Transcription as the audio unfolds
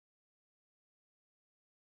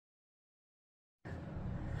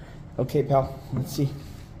Okay, pal. Let's see.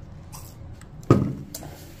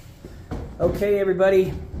 Okay,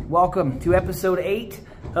 everybody. Welcome to episode 8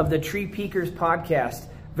 of the Tree Peakers podcast.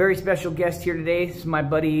 Very special guest here today. This is my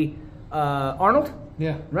buddy Arnold.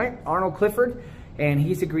 Yeah. Right? Arnold Clifford. And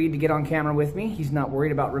he's agreed to get on camera with me. He's not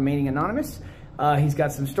worried about remaining anonymous. He's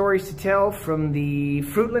got some stories to tell from the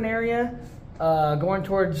Fruitland area, going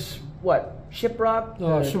towards, what? Shiprock?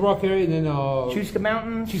 Shiprock area, and then Chusca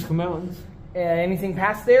Mountains? Chusca Mountains. Anything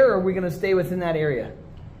past there, or are we going to stay within that area?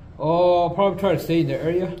 Oh, I'll probably try to stay in the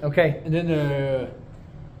area. Okay. And then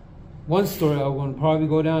one story, I'm going to probably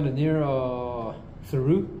go down to near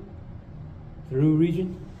Saru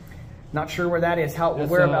region. Not sure where that is. That's,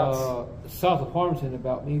 whereabouts? South of Farmington,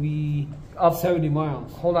 about maybe Up 70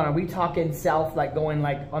 miles. Hold on, are we talking south, like going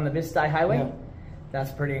like on the Vista Highway? Yeah.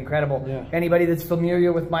 That's pretty incredible. Yeah. Anybody that's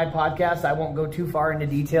familiar with my podcast, I won't go too far into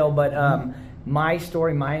detail, but my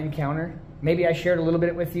story, my encounter, maybe I shared a little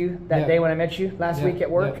bit with you that day when I met you last week at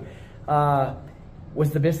work,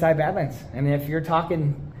 was the Vista Badlands. I mean, if you're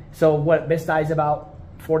talking, so what, Vista is about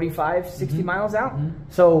 45, 60 miles out?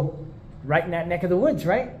 So right in that neck of the woods,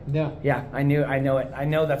 right? Yeah. Yeah, I know it. I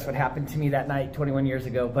know that's what happened to me that night 21 years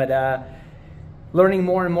ago. But learning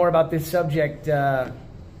more and more about this subject,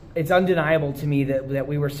 it's undeniable to me that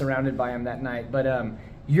we were surrounded by him that night. But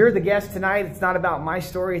you're the guest tonight. It's not about my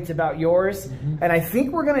story. It's about yours. And I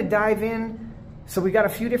think we're going to dive in. So we got a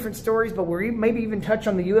few different stories, but we're maybe even touch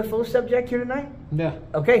on the UFO subject here tonight? Yeah.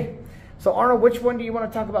 Okay. So Arnold, which one do you want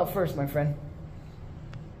to talk about first, my friend?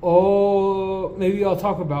 Oh, maybe I'll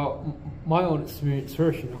talk about my own experience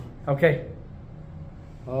first, you know. Okay.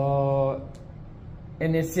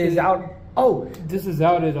 And this is out... Oh, this is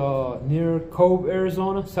out at near Cove,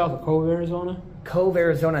 Arizona, south of Cove, Arizona. Cove,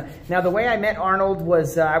 Arizona. Now, the way I met Arnold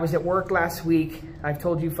was I was at work last week. I've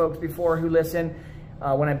told you folks before who listen,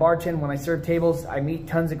 when I bartend, when I serve tables, I meet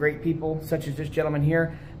tons of great people, such as this gentleman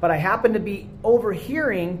here. But I happened to be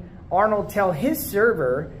overhearing Arnold tell his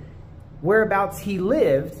server whereabouts he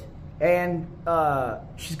lived, and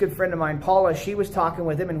she's a good friend of mine, Paula. She was talking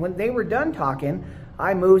with him, and when they were done talking,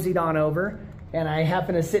 I moseyed on over. And I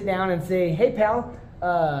happened to sit down and say, hey, pal,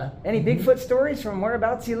 any Bigfoot stories from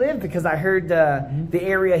whereabouts you live? Because I heard the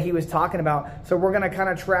area he was talking about. So we're going to kind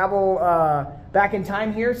of travel back in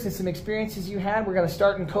time here to some experiences you had. We're going to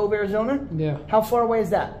start in Cove, Arizona. Yeah. How far away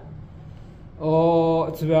is that? Oh,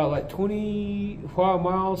 it's about like 25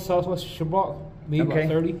 miles southwest of Shiprock, maybe about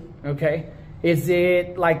 30. Okay. Is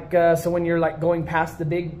it like, so when you're like going past the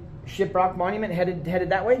big Shiprock Monument, headed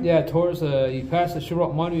that way? Yeah, towards you pass the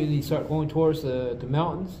Shiprock Monument and you start going towards the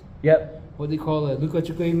mountains. Yep. What they call the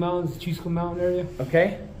Lucachicue Mountains, the Chusca Mountain area.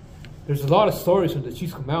 Okay. There's a lot of stories from the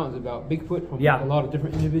Chusca Mountains about Bigfoot from a lot of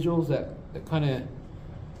different individuals that kind of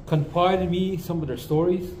confide in me some of their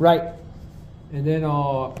stories. Right. And then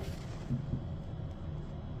I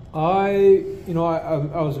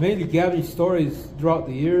was mainly gathering stories throughout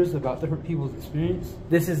the years about different people's experience.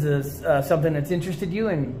 This is something that's interested you,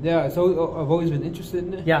 and yeah, so I've always been interested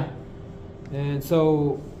in it. Yeah. And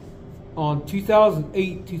so, on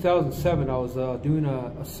 2008, 2007, I was doing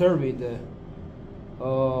a survey the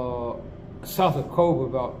south of Cove,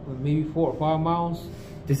 about maybe 4 or 5 miles.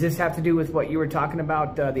 Does this have to do with what you were talking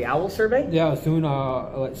about, the owl survey? Yeah, I was doing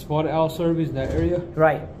like spotted owl surveys in that area.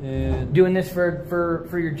 Right. And doing this for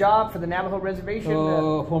your job, for the Navajo reservation?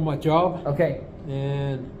 For my job. Okay.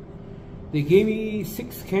 And they gave me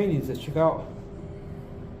 6 canyons to check out.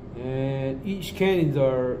 And each canyons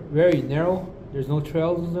are very narrow. There's no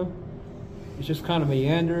trails in them. It's just kind of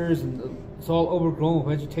meanders, and it's all overgrown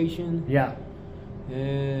with vegetation. Yeah.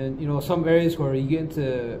 And, you know, some areas where you get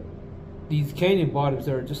into these canyon bottoms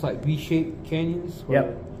are just like V-shaped canyons.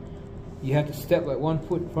 Where you have to step like 1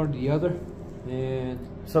 foot in front of the other. And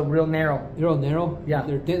so real narrow. Real narrow. Yeah.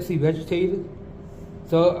 They're densely vegetated.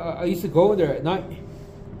 So I used to go there at night,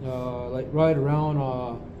 like right around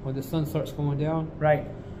when the sun starts going down. Right.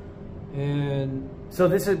 And so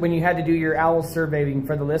this is when you had to do your owl surveying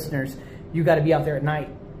for the listeners. You got to be out there at night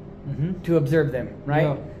to observe them, right?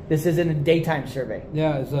 Yeah. This isn't a daytime survey.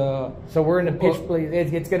 Yeah, it's so we're in a pitch.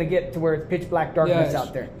 It's going to get to where it's pitch black darkness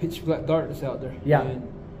out there. Pitch black darkness out there. Yeah. And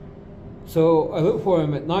so I look for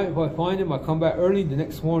him at night. If I find him, I come back early the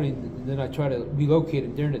next morning, and then I try to relocate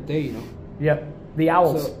him during the day. You know. Yep. The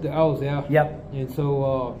owls. So, the owls, yeah. Yep. And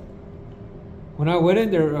so when I went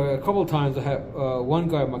in there a couple of times, I had one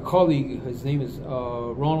guy, my colleague. His name is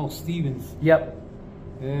Ronald Stevens. Yep.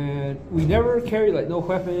 And we never carried like no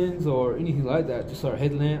weapons or anything like that, just our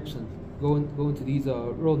headlamps and go into these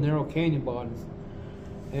real narrow canyon bottoms.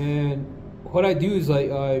 And what I do is like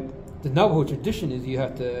the Navajo tradition is you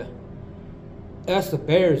have to asked the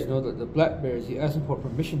bears, you know, the black bears, he asked them for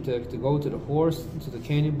permission to go to the forest, into the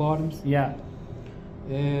canyon bottoms. Yeah.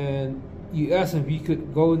 And you asked them if you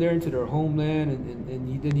could go there into their homeland,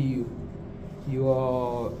 and then you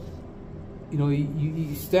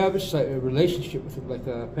establish like a relationship with them, like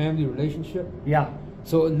a family relationship. Yeah.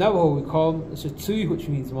 So in Navajo we call them Shatui, which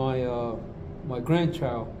means my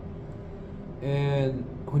grandchild. And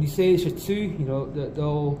when you say Shatui, you know,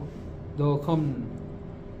 they'll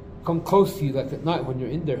come close to you like at night when you're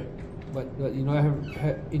in there, but you know, I haven't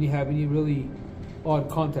have any really odd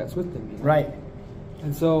contacts with them. You know? Right.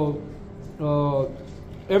 And so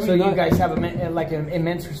every so night, you guys have like an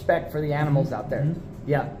immense respect for the animals out there. Mm-hmm.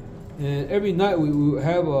 Yeah. And every night we would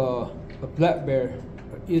have a black bear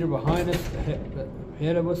either behind us,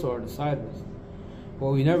 ahead of us, or on the side of us.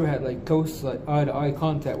 Well, we never had like close, like eye-to-eye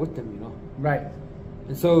contact with them, you know. Right.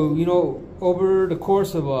 And so, you know, over the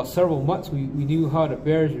course of several months, we knew how the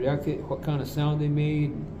bears reacted, what kind of sound they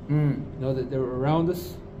made, you know, that they were around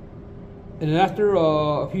us. And then after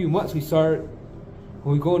a few months, we started,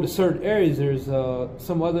 when we go into certain areas, there's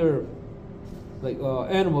some other, like,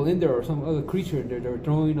 animal in there, or some other creature in there. They were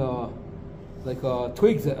throwing,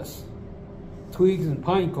 twigs at us. Twigs and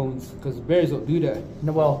pine cones, because bears don't do that.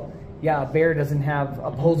 No, well, yeah, a bear doesn't have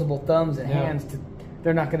opposable thumbs and hands to...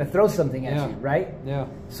 They're not going to throw something at you, right? Yeah.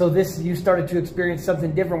 So you started to experience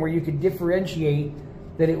something different, where you could differentiate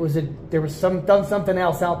that there was something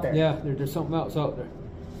else out there. Yeah, there's something else out there.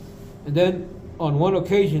 And then on one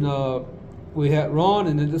occasion, we had Ron,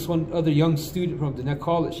 and then this one other young student from the next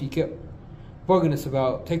college. He kept bugging us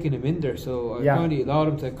about taking him in there, so I finally allowed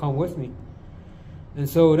him to come with me. And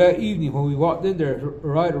so that evening, when we walked in there,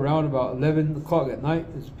 right around about 11 o'clock at night,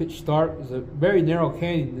 it's pitch dark. It's a very narrow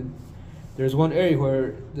canyon. And there's one area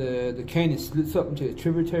where the canyon splits up into a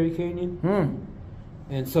tributary canyon.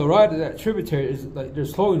 And so right at that tributary,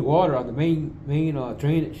 there's flowing water on the main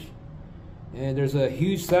drainage. And there's a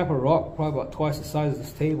huge slab of rock, probably about twice the size of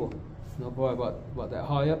this table. You know, probably about that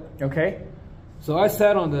high up. Okay. So I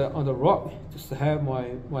sat on the rock just to have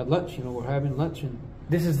my lunch. You know, we're having lunch. And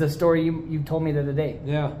this is the story you told me the other day.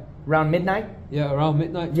 Yeah. Around midnight? Yeah, around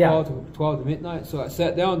midnight, 12 to midnight. So I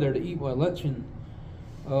sat down there to eat my lunch, and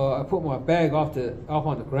I put my bag off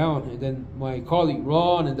on the ground, and then my colleague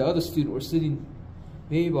Ron and the other student were sitting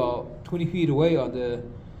maybe about 20 feet away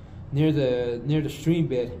near the stream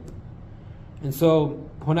bed. And so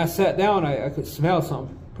when I sat down, I could smell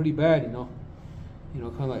something pretty bad, you know,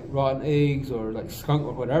 kind of like rotten eggs or like skunk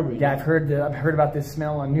or whatever. Yeah, I've heard about this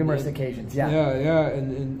smell on numerous occasions. Yeah. Yeah,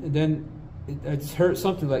 and then I just heard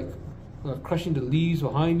something like crushing the leaves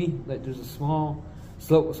behind me. Like there's a small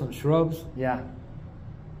slope with some shrubs. Yeah.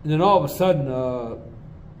 And then all of a sudden,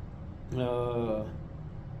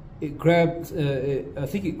 it grabbed. I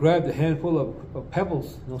think it grabbed a handful of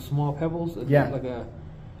pebbles, you know, small pebbles. Like a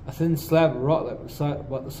thin slab of rock, like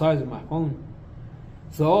about the size of my phone.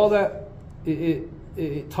 So all that,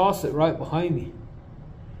 it tossed it right behind me.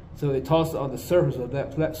 So it tossed it on the surface of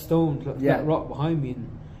that flat stone, that rock behind me, and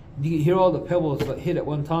you could hear all the pebbles like hit at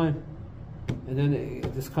one time, and then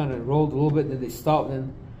it just kind of rolled a little bit, and then they stopped.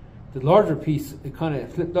 And the larger piece, it kind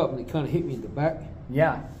of flipped up and it kind of hit me in the back.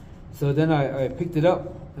 Yeah. So then I picked it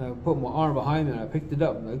up, and I put my arm behind me, and I picked it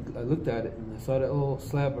up, and I looked at it, and I saw that little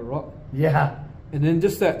slab of rock. Yeah. And then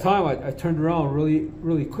just that time, I turned around really,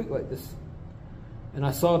 really quick like this, and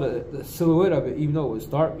I saw the silhouette of it, even though it was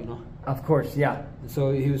dark, you know. Of course, yeah. And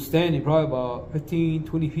so he was standing probably about 15,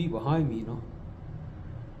 20 feet behind me, you know.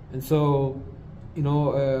 And so, you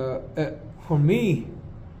know, for me,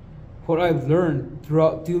 what I've learned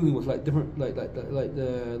throughout dealing with like different like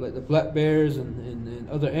the black bears and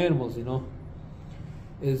other animals, you know,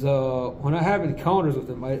 is when I have encounters with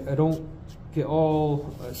them, I don't get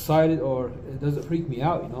all excited, or it doesn't freak me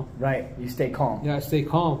out, you know. Right. You stay calm. Yeah, I stay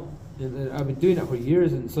calm, and I've been doing that for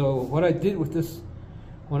years. And so what I did with this,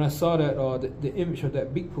 when I saw that the image of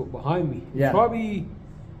that Bigfoot behind me, probably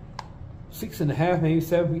 6.5, maybe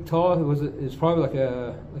 7 feet tall. It was probably like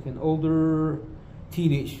an older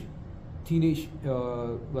teenage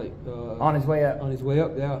on his way up. On his way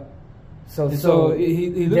up, yeah. So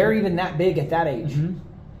he they're even that big at that age.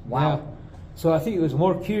 Wow. Yeah. So I think it was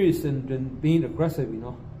more curious than being aggressive, you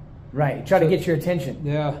know. Right. Try to get your attention.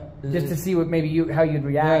 Yeah. Just to see what how you'd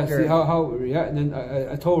react. Yeah. See how it would react. And then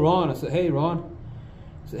I told Ron. I said, "Hey, Ron.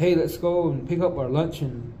 I said, hey, let's go and pick up our lunch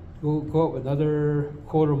and go up another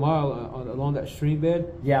quarter mile along that stream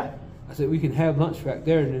bed." Yeah. I said, we can have lunch back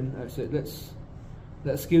there. And then I said,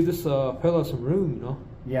 let's give this fella some room, you know.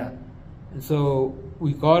 Yeah. And so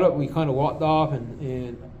we got up, we kind of walked off,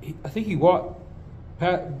 and I think he walked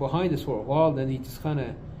behind us for a while. Then he just kind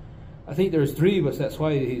of I think there's 3 of us. That's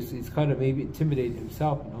why he's kind of maybe intimidated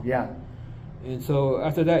himself, you know. Yeah. And so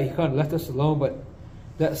after that, he kind of left us alone. But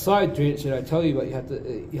that side drainage that I tell you about,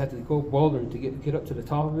 you have to go bouldering to get up to the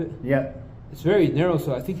top of it. Yeah. It's very narrow,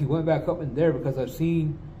 so I think he went back up in there because I've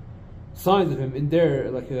seen signs of him in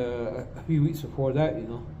there like a few weeks before that, you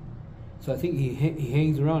know. So I think he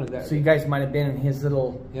hangs around in that. So you guys might have been in his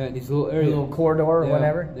little in his little area, little corridor or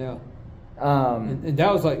whatever. Yeah. And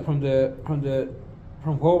that was like from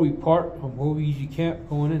where we park, from where we usually camp,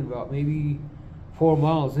 going in about maybe 4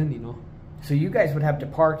 miles in, you know. So you guys would have to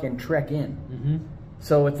park and trek in. Mm-hmm.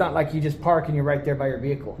 So it's not like you just park and you're right there by your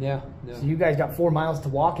vehicle. Yeah. So you guys got 4 miles to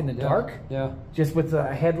walk in the dark? Yeah. Just with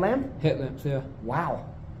a headlamp? Headlamps, yeah. Wow.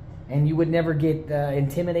 And you would never get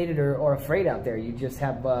intimidated or afraid out there. You just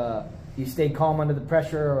have you stay calm under the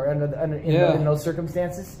pressure or in those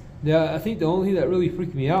circumstances? Yeah, I think the only thing that really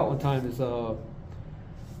freaked me out one time is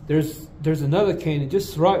there's another canyon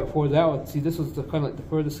just right before that one. See, this was kind of like the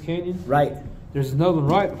furthest canyon. Right. There's another one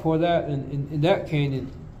right before that, and in that canyon,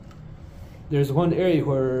 there's one area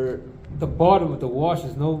where the bottom of the wash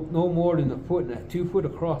is no more than a foot and 2 foot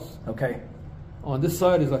across. Okay. On this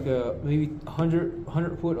side is like a maybe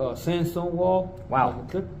 100 foot sandstone wall. Wow.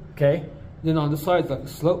 Like okay. Then on this side is like a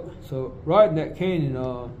slope. So right in that canyon.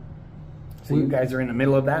 So you guys are in the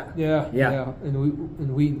middle of that? Yeah.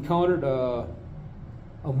 And we encountered a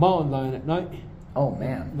mountain lion at night. Oh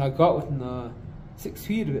man. And I got within 6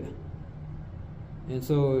 feet of it. And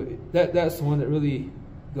so that's the one that really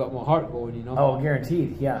got my heart going, you know. Oh,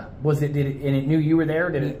 guaranteed. Yeah. Did it knew you were there?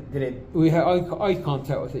 Did it? We had eye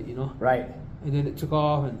contact with it, you know. Right. And then it took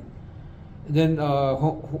off, and then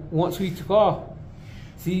once we took off,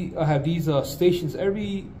 see, I have these stations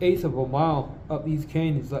every 1/8 of a mile up these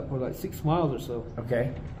canyons, like for like 6 miles or so.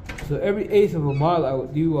 Okay. So every 1/8 of a mile, I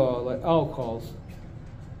would do like owl calls.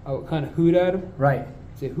 I would kind of hoot at them. Right.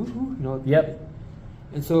 Say hoot hoot, you know. Yep.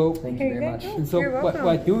 And so, thank you very much. And so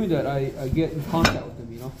by doing that, I get in contact with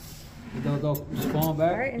them, you know. And they'll respond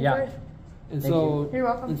back. All right, enjoy. Yeah. And so, you're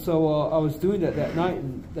welcome. And so I was doing that night,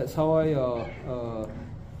 and that's how I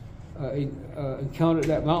encountered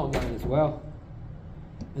that mountain lion as well.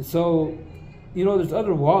 And so, you know, there's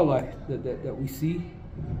other wildlife that we see,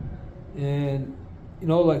 and you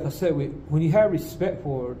know, like I said, when you have respect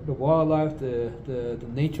for the wildlife, the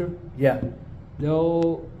nature, yeah,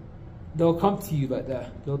 they'll come to you like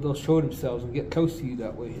that. They'll show themselves and get close to you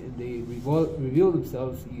that way, and they reveal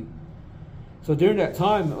themselves to you. So during that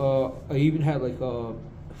time, I even had like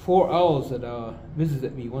 4 owls that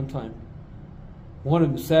visited me one time. One of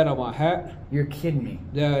them sat on my hat. You're kidding me.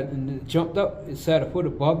 Yeah, and it jumped up. It sat a foot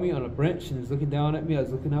above me on a branch and was looking down at me. I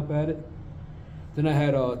was looking up at it. Then I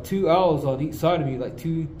had 2 owls on each side of me, like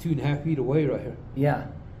 2.5 feet away right here. Yeah.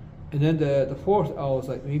 And then the 4th owl was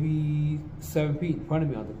like maybe 7 feet in front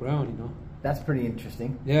of me on the ground, you know. That's pretty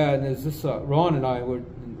interesting. Yeah, and there's this Ron and I were,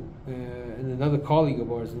 and another colleague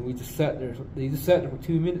of ours, and we just sat there. They just sat there for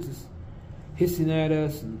 2 minutes, just hissing at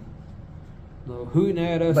us and hooting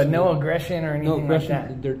at us. But no aggression or anything. No aggression. Like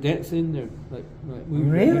that. And they're dancing. They're like moving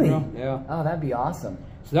really around. Yeah. Oh, that'd be awesome.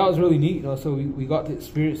 So that was really neat, you know. So we got to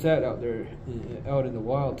experience that out there, out in the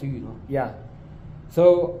wild too, you know. Yeah.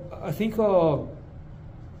 So I think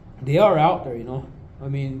they are out there, you know. I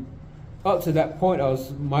mean, up to that point, I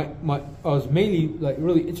was mainly like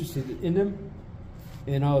really interested in them,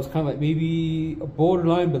 and I was kind of like maybe a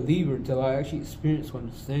borderline believer until I actually experienced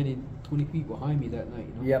one standing 20 feet behind me that night,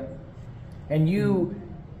 you know. Yep. And you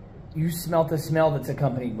smelt the smell that's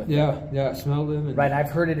accompanied with it. Yeah, I smelled them. And right, I've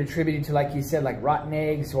heard it attributed to, like you said, like rotten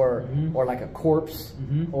eggs or like a corpse.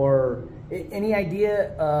 Or any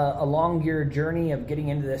idea along your journey of getting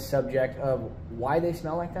into this subject of why they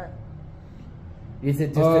smell like that? Is it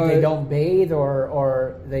just that they don't bathe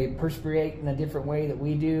or they perspirate in a different way that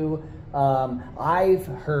we do? I've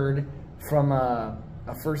heard from a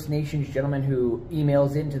First Nations gentleman who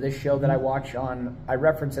emails into this show that I watch on. I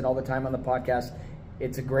reference it all the time on the podcast.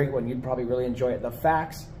 It's a great one. You'd probably really enjoy it. The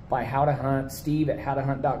Facts by How to Hunt, Steve at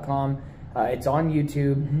howtohunt.com. It's on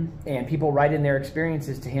YouTube, and people write in their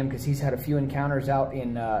experiences to him because he's had a few encounters out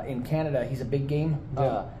in Canada. He's a big game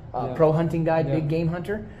pro hunting guy, big game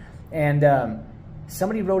hunter. And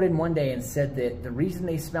somebody wrote in one day and said that the reason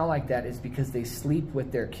they smell like that is because they sleep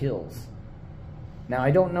with their kills. Now,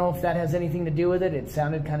 I don't know if that has anything to do with it. It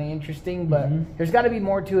sounded kind of interesting, but there's got to be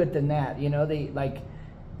more to it than that. You know,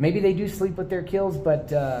 maybe they do sleep with their kills,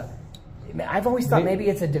 but I've always thought maybe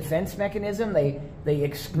it's a defense mechanism. They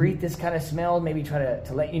excrete this kind of smell, maybe try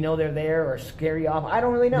to let you know they're there or scare you off. I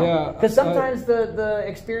don't really know. Because sometimes the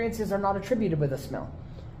experiences are not attributed with a smell.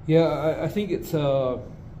 Yeah, I think it's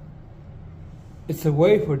it's a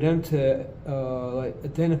way for them to like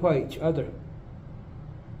identify each other.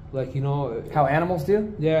 Like, you know, How animals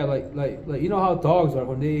do? yeah, like you know how dogs are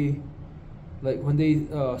when they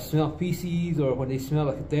smell feces or when they smell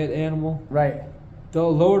like a dead animal, Right.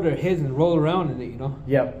 they'll lower their heads and roll around in it, you know.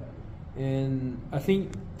 Yep. And I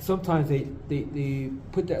think sometimes they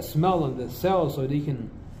put that smell on themselves so they can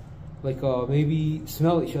like maybe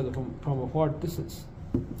smell each other from a far distance.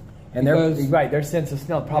 And Because- right, their sense of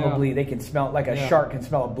smell probably Yeah. they can smell like a Yeah. shark can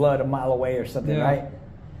smell blood a mile away or something, Yeah. right?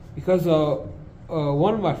 Because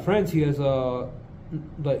one of my friends, he has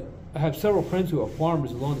like I have several friends who are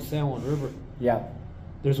farmers along the San Juan River. Yeah.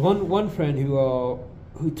 There's one friend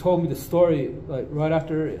who told me the story like right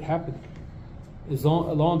after it happened. It's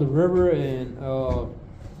along the river, and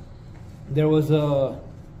there was a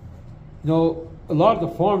lot of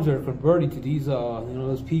the farms are converting to these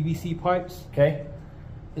those PVC pipes, Okay.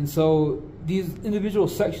 and so these individual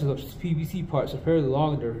sections of PVC pipes are fairly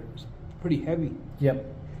long and they're pretty heavy. Yep.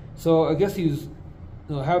 So I guess he was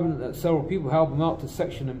having several people help him out to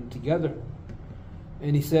section them together.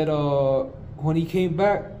 And he said when he came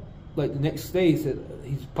back, like the next day, he said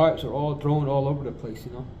his pipes are all thrown all over the place,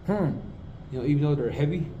 you know. You know, even though they're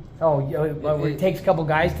heavy. Oh, it takes a couple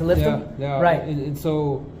guys to lift them? Yeah, Right. And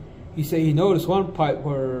so he said he noticed one pipe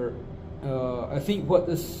where I think what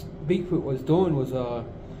this Bigfoot was doing was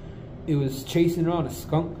it was chasing around a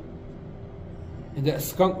skunk. And that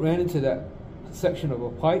skunk ran into that section of a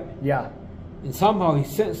pipe. Yeah. And somehow he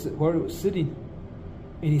sensed it where it was sitting.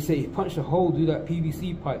 And he said he punched a hole through that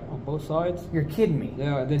PVC pipe on both sides. You're kidding me.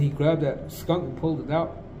 Yeah, and then he grabbed that skunk and pulled it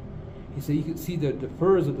out. He said you could see the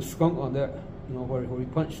furs of the skunk on that, you know, where he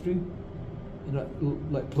punched through.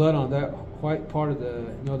 And like blood on that white part of the,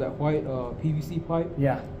 that white PVC pipe.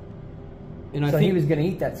 Yeah. And I So think he was going to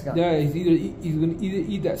eat that skunk. yeah, he's going to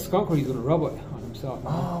either eat that skunk or he's going to rub it on himself. You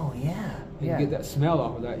know? Oh, yeah. And Yeah. get that smell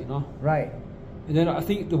off of that, you know. Right. And then I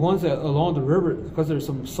think the ones that along the river, because there's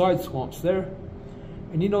some side swamps there,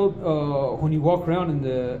 and when you walk around in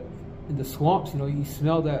the swamps, you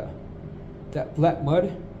smell that black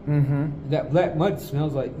mud. Mm-hmm. That black mud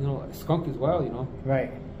smells like like skunk as well, you know.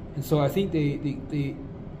 Right. And so I think they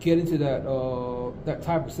get into that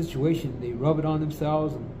type of situation. They rub it on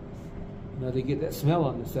themselves, and they get that smell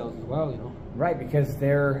on themselves as well, you know. Right, because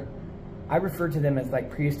I refer to them as like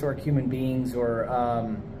prehistoric human beings, or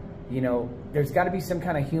there's got to be some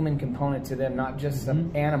kind of human component to them, not just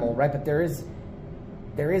some animal, right? But there is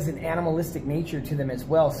an animalistic nature to them as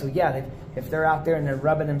well. So yeah, if they're out there and they're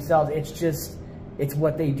rubbing themselves, it's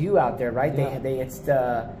what they do out there, right? Yeah. It's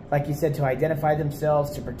like you said, to identify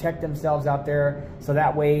themselves, to protect themselves out there. So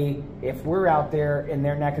that way, if we're out there in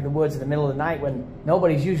their neck of the woods in the middle of the night when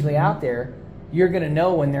nobody's usually out there, you're gonna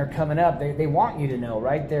know when they're coming up. They want you to know,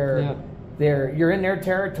 right? You're in their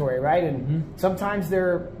territory, right? And sometimes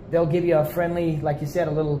they'll give you a friendly, like you said,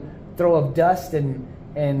 a little throw of dust and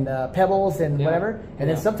pebbles and whatever. And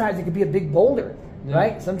then sometimes it could be a big boulder,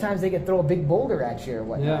 right? Sometimes they could throw a big boulder at you or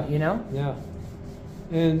whatnot, Yeah.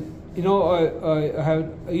 And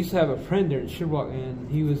I used to have a friend there in Shibrock, and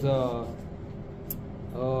he was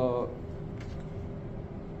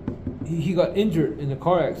he got injured in a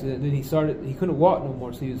car accident. And then he couldn't walk no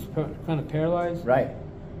more, so he was kind of paralyzed. Right.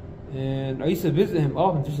 And I used to visit him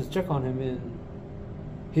often just to check on him, and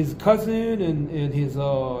his cousin and his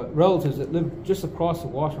relatives that lived just across the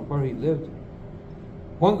wash from where he lived.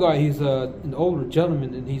 One guy, he's an older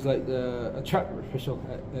gentleman, and he's like a chapter official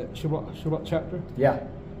at Shibrock chapter. Yeah.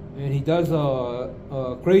 And he does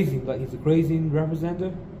grazing, like he's a grazing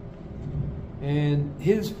representative. And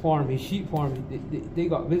his farm, his sheep farm, they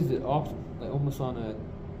got visited often, like almost on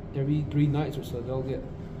every 3 nights or so. They'll get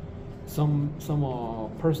some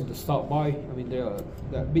person to stop by. I mean,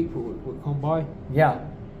 that Bigfoot would come by. Yeah.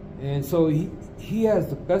 And so he has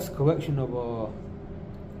the best collection of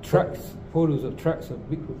tracks, photos of tracks of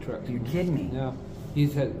Bigfoot tracks. You kidding me? Yeah,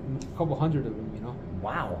 he's had a couple hundred of them, you know.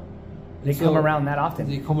 Wow. They come around that often.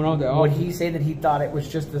 They come around that often. Would he say that he thought it was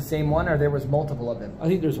just the same one, or there was multiple of them? I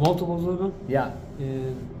think there's multiples of them. Yeah.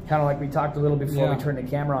 And kind of like we talked a little before we turned the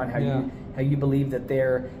camera on, how you believe that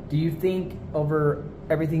do you think over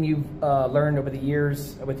everything you've learned over the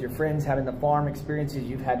years with your friends, having the farm experiences,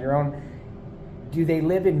 you've had your own, do they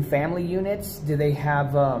live in family units? Do they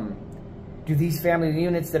have, do these family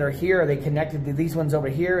units that are here, are they connected to these ones over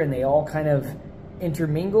here and they all kind of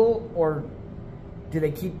intermingle? Or do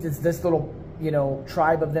they keep this little,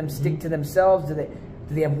 tribe of them stick to themselves? Do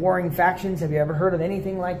they have warring factions? Have you ever heard of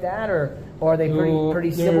anything like that? Or are they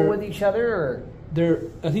pretty civil with each other? Or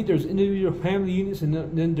I think there's individual family units, and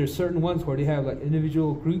then there's certain ones where they have like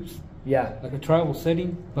individual groups. Yeah. Like a tribal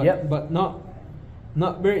setting, but not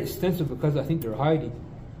not very extensive because I think they're hiding.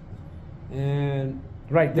 And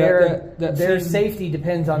right, their safety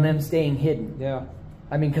depends on them staying hidden. Yeah.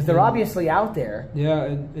 I mean, because they're obviously out there. Yeah,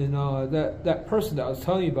 and that person that I was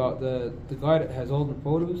telling you about, the guy that has all the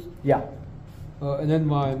photos. Yeah. And then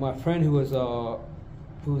my friend who was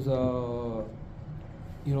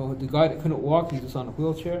you know, the guy that couldn't walk, he's just on a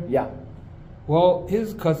wheelchair. Yeah. Well,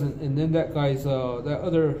 his cousin, and then that guy's that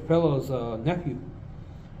other fellow's nephew.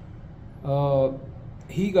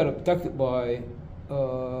 He got abducted by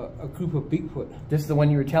a group of Bigfoot. This is the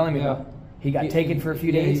one you were telling me about. He got taken for a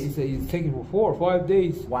few days? He said he was taken for 4 or 5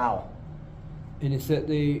 days. Wow. And he said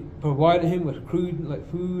they provided him with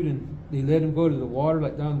food, and they let him go to the water,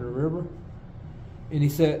 like down the river. And he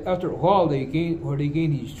said after a while they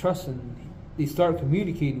gained his trust, and they started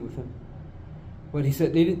communicating with him. But he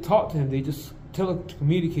said they didn't talk to him; they just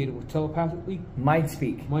communicated with telepathically. Mind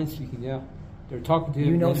speak. Mind speaking, yeah. They're talking to him.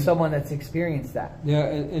 You know someone that's experienced that. Yeah,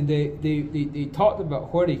 and they talked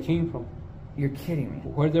about where they came from. You're kidding me.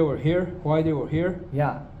 Where they were here, why they were here.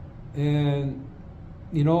 Yeah. And,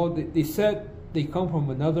 you know, they said they come from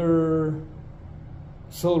another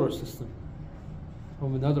solar system,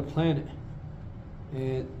 from another planet.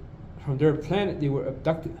 And from their planet, they were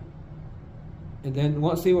abducted. And then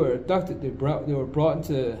once they were abducted, they were brought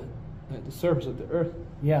into the surface of the Earth.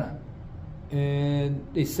 Yeah. And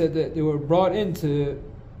they said that they were brought in to,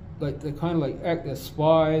 like, they kind of like act as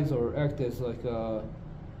spies or act as like,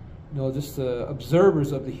 you know, just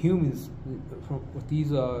observers of the humans with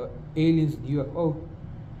these aliens and UFO,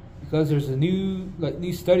 because there's new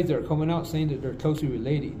studies that are coming out saying that they're closely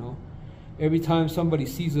related. You know, every time somebody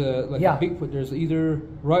sees a Bigfoot, there's either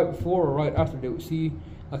right before or right after they would see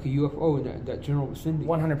like a UFO in that general vicinity.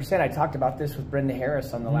 100%. I talked about this with Brenda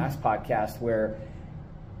Harris on the last podcast, where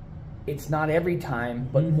it's not every time,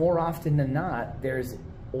 but more often than not, there's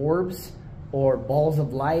orbs or balls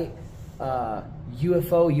of light.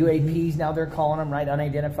 UFO, UAPs, now they're calling them, right?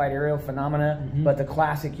 Unidentified aerial phenomena, but the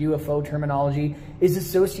classic UFO terminology is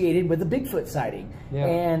associated with a Bigfoot sighting. Yeah.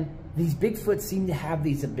 And these Bigfoot seem to have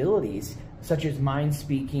these abilities, such as mind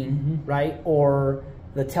speaking, right? Or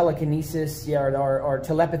the telekinesis, or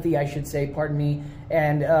telepathy, I should say, pardon me,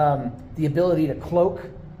 and the ability to cloak,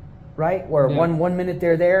 right? Where one minute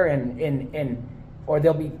they're there and or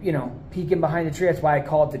they'll be, you know, peeking behind the tree. That's why I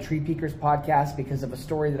call it the Tree Peekers podcast, because of a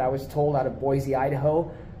story that I was told out of Boise,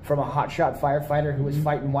 Idaho, from a hotshot firefighter who was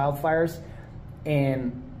fighting wildfires.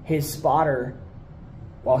 And his spotter,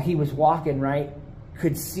 while he was walking, right,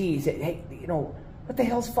 could see, he said, hey, you know, what the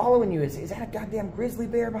hell's following you? Is that a goddamn grizzly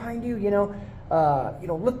bear behind you? You know,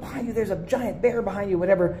 look behind you, there's a giant bear behind you,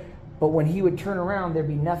 whatever. But when he would turn around, there'd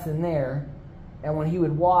be nothing there. And when he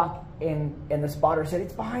would walk, and the spotter said,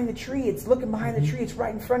 it's behind the tree, it's looking behind the tree, it's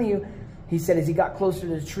right in front of you. He said as he got closer to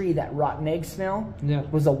the tree, that rotten egg smell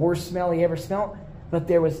was the worst smell he ever smelled. But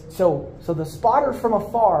there was, so the spotter from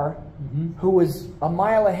afar, who was a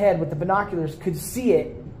mile ahead with the binoculars, could see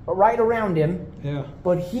it right around him,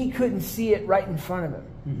 but he couldn't see it right in front of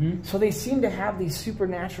him. So they seem to have these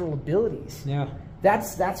supernatural abilities. Yeah,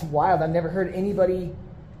 that's wild. I've never heard anybody.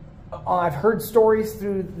 I've heard stories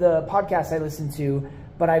through the podcast I listen to,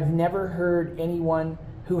 but I've never heard anyone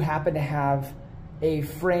who happened to have a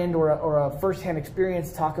friend or a first-hand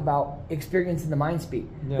experience talk about experiencing the mind speak.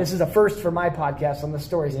 This is a first for my podcast on the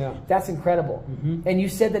stories. That's incredible. And you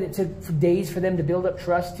said that it took days for them to build up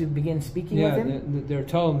trust to begin speaking with him? Yeah, they're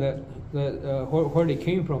telling that where they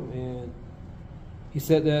came from. And he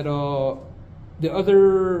said that the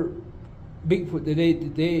other Bigfoot,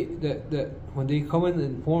 that when they come in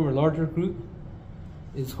and form a larger group,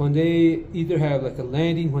 is when they either have like a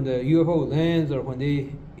landing, when the UFO lands, or when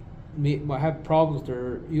they might have problems with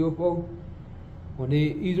their UFO. When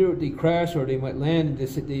they crash or they might land,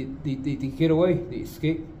 and they get away, they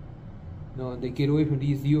escape. You know, they get away from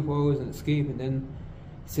these UFOs and escape. And then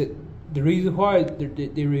he said the reason why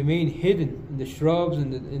they remain hidden in the shrubs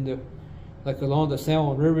and in the like along the San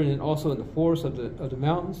Juan River, and also in the forests of the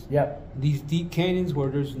mountains. Yep. These deep canyons where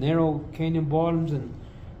there's narrow canyon bottoms and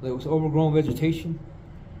there was overgrown vegetation.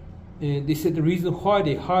 And they said the reason why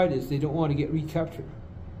they hide is they don't want to get recaptured.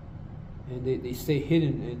 And they stay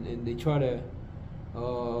hidden, and they try to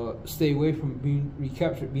stay away from being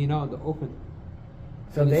recaptured, being out in the open.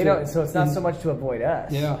 So they don't. So it's not so much to avoid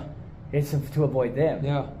us. Yeah. It's to avoid them.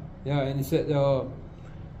 Yeah. Yeah. And he said,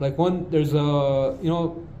 like there's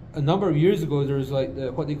a number of years ago, there was like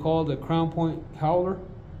what they call the Crown Point Howler.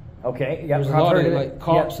 Okay, yeah. There's a lot of like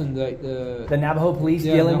cops and like the Navajo police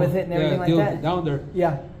dealing with it and everything like that. Down there.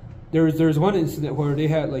 Yeah. There's one incident where they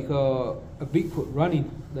had like a Bigfoot running,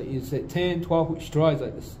 like it's at 10, 12 foot strides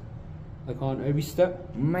like this, like on every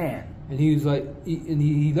step. Man. And he was like,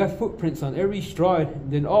 he left footprints on every stride.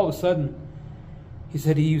 And then all of a sudden, he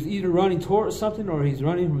said he was either running towards something or he's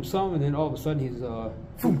running from something. And then all of a sudden, he's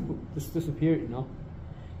just disappeared. You know.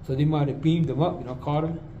 So they might have beamed him up. You know, caught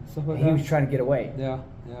him. Stuff like that. He was trying to get away. Yeah.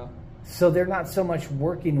 Yeah. So they're not so much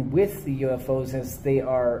working with the UFOs as they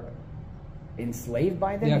are enslaved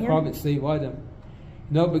by them. Yeah, here? probably enslaved by them.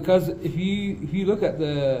 No, because if you look at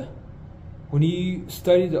when you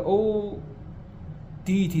study the old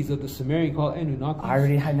deities of the Sumerian called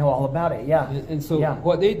Anunnaki. I know all about it. Yeah. And so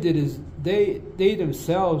what they did is they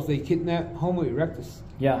themselves kidnapped Homo erectus.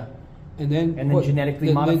 Yeah. And then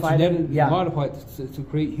genetically modified to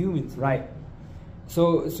create humans. Right.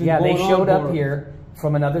 So it's they showed up here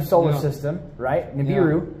from another solar system, right?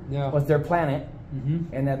 Nibiru was their planet.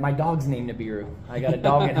 And that my dog's named Nibiru. I got a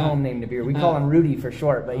dog at home named Nibiru. We call him Rudy for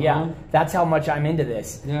short, but that's how much I'm into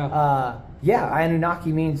this.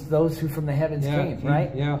 Anunnaki means those who from the heavens came,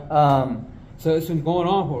 right? Yeah. So it's been going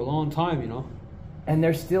on for a long time, you know. And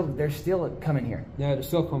they're still coming here. Yeah, they're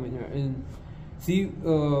still coming here. And see,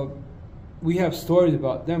 we have stories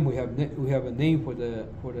about them. We have a name for the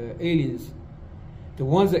aliens. The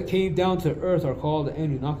ones that came down to Earth are called the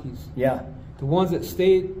Anunnakis. Yeah. The ones that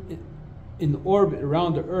stayed in orbit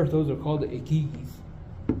around the Earth, those are called the Ikigis.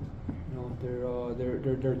 You know,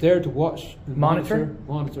 they're there to watch and monitor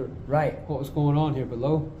right what's going on here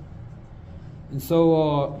below. And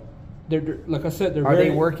so they're like I said, are they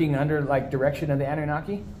working under like direction of the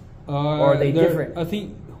Anunnaki, or are they different? I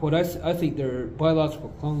think I think they're biological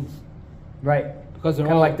clones. Right. Because they're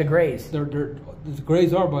kind of all like the Greys. The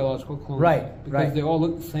Greys are biological clones. Right. Because they all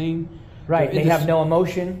look the same. Right. They have no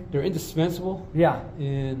emotion. They're indispensable. Yeah.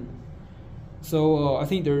 And so I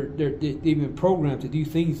think they've been programmed to do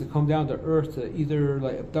things to come down to Earth to either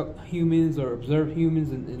like abduct humans or observe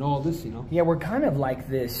humans and all this, you know. Yeah, we're kind of like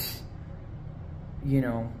this, you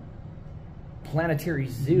know, planetary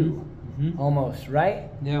zoo, almost, right?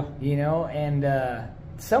 Yeah. You know, and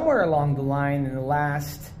somewhere along the line in the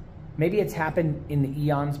last, maybe it's happened in the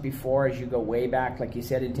eons before as you go way back, like you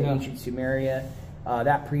said, into ancient Sumeria.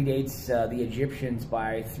 That predates the Egyptians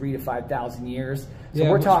by 3,000 to 5,000 years. So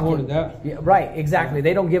we're talking more than that. Yeah, right, exactly.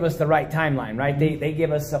 They don't give us the right timeline, right? They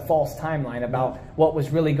give us a false timeline about what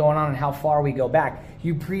was really going on and how far we go back.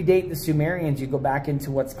 You predate the Sumerians, you go back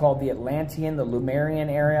into what's called the Atlantean, the Lemurian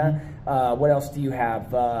area. What else do you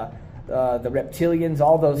have? The reptilians,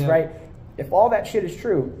 all those, right? If all that shit is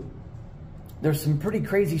true, there's some pretty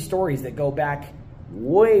crazy stories that go back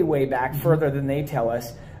way back, further than they tell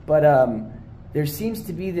us. But there seems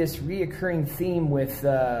to be this reoccurring theme with,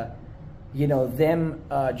 you know, them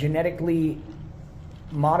genetically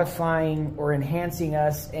modifying or enhancing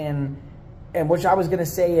us, and what I was going to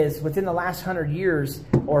say is within the last 100 years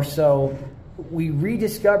or so, we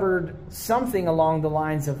rediscovered something along the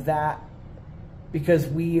lines of that, because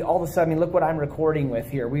we all of a sudden, I mean, look what I'm recording with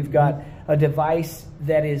here. We've got a device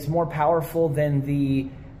that is more powerful than the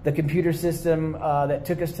computer system that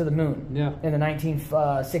took us to the moon in the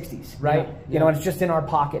 1960s, right? You know, and it's just in our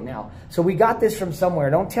pocket now. So we got this from somewhere.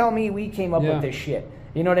 Don't tell me we came up with this shit.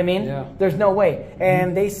 You know what I mean? There's no way.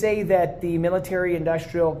 And they say that the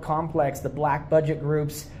military-industrial complex, the black budget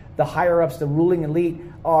groups, the higher-ups, the ruling elite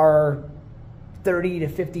are 30 to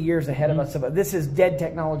 50 years ahead of us. This is dead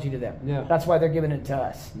technology to them. That's why they're giving it to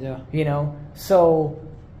us. You know? So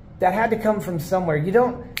that had to come from somewhere. You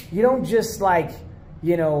don't just like,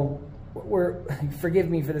 you know, forgive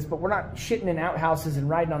me for this, but we're not shitting in outhouses and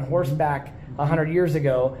riding on horseback 100 years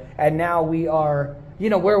ago, and now we are, you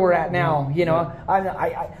know, where we're at now. You know,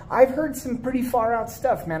 I've heard some pretty far out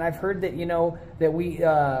stuff, man. I've heard that, you know, that we,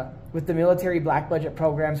 with the military black budget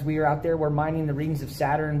programs, we are out there, we're mining the rings of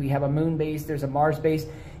Saturn. We have a moon base, there's a Mars base.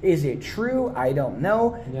 Is it true? I don't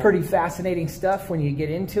know. Pretty fascinating stuff when you get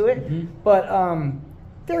into it. But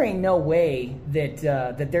there ain't no way that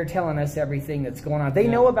that they're telling us everything that's going on. They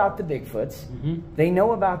know about the Bigfoots. They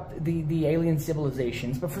know about the alien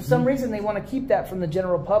civilizations, but for some reason they want to keep that from the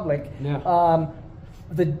general public.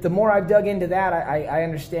 The more I've dug into that, I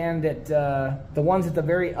understand that the ones at the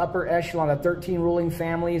very upper echelon, the 13 ruling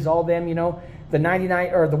families, all them, you know, the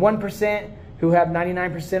 99 or the 1% who have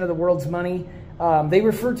 99% of the world's money, they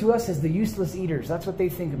refer to us as the useless eaters. That's what they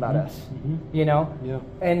think about us. You know,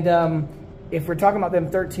 and if we're talking about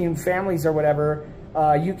them 13 families or whatever,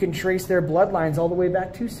 you can trace their bloodlines all the way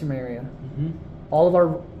back to Sumeria. All of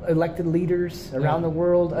our elected leaders around the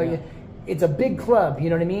world. It's a big club,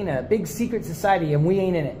 you know what I mean? A big secret society, and we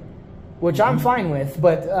ain't in it, which I'm fine with.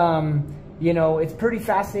 But, you know, it's pretty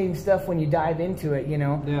fascinating stuff when you dive into it, you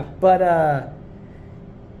know? But,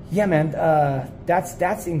 Yeah, man,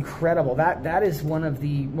 that's incredible. That is one of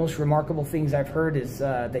the most remarkable things I've heard is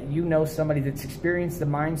that you know somebody that's experienced the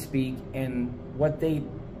mind speak, and what they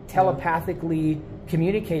telepathically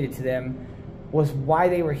communicated to them was why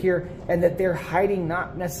they were here, and that they're hiding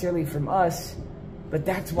not necessarily from us, but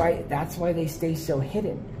that's why they stay so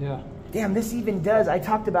hidden. Yeah. Damn, this even does. I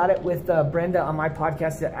talked about it with Brenda on my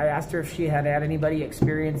podcast. I asked her if she had anybody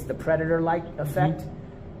experience the predator-like effect,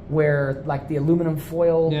 where like the aluminum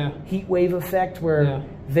foil heat wave effect, where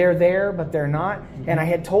they're there but they're not. And I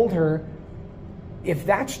had told her, if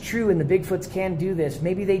that's true and the Bigfoots can do this,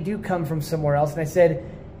 maybe they do come from somewhere else. And I said,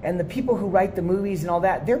 and the people who write the movies and all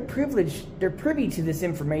that, they're privileged, they're privy to this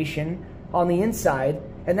information on the inside,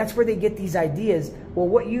 and that's where they get these ideas. Well,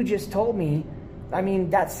 what you just told me, I mean,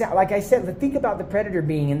 that's like I said, think about the predator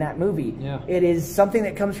being in that movie. Yeah. It is something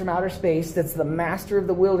that comes from outer space, that's the master of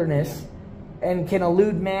the wilderness, and can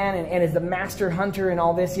elude man, and is the master hunter and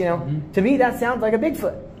all this, you know. To me, that sounds like a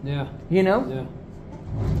Bigfoot. Yeah. You know? Yeah.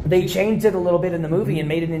 They changed it a little bit in the movie and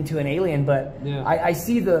made it into an alien, but I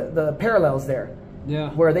see the parallels there.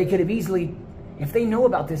 Yeah. Where they could have easily, if they know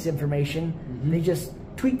about this information, they just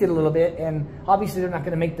tweaked it a little bit, and obviously they're not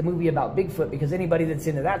going to make the movie about Bigfoot, because anybody that's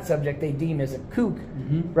into that subject they deem as a kook,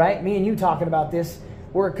 right? Me and you talking about this,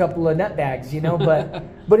 we're a couple of nutbags, you know,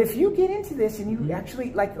 but if you get into this and you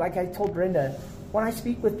actually, like I told Brenda, when I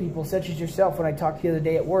speak with people such as yourself, when I talked the other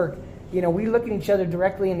day at work, you know, we look at each other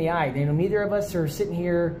directly in the eye. You know, neither of us are sitting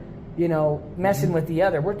here, you know, messing with the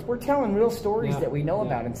other. We're telling real stories that we know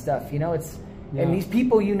about and stuff, you know. It's and these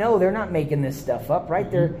people, you know, they're not making this stuff up,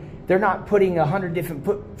 right? They're not putting 100 different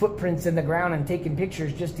footprints in the ground and taking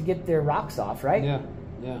pictures just to get their rocks off, right? Yeah,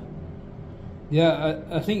 yeah. Yeah,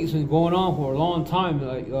 I think it's been going on for a long time.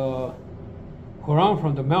 Like, where I'm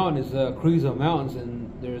from, the mountain is Carrizo Mountains, and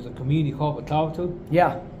there's a community called Batavatu.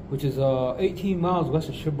 Yeah. Which is 18 miles west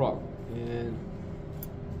of Shiprock. And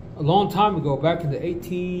a long time ago, back in the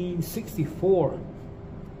 1864,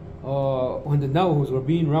 when the Navajos were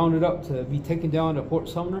being rounded up to be taken down to Fort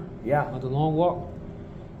Sumner on the Long Walk.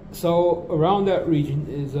 So around that region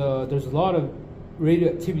is there's a lot of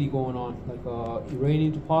radioactivity going on, like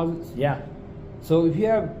uranium deposits. Yeah. So if you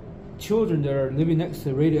have children that are living next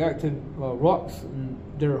to radioactive rocks, and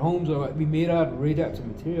their homes are be made out of radioactive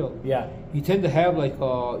material, you tend to have like you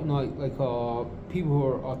know, like people who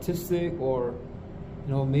are autistic, or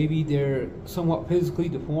you know, maybe they're somewhat physically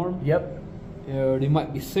deformed. Or they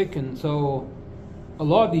might be sick, and so a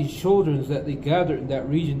lot of these children that they gathered in that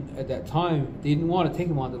region at that time, they didn't want to take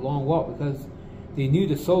them on the Long Walk, because they knew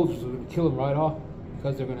the soldiers were going to kill them right off,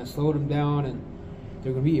 because they're going to slow them down, and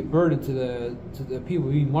they're going to be a burden to the people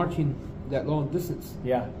who be marching that long distance.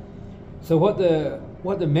 Yeah. So what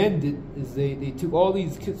the men did is they took all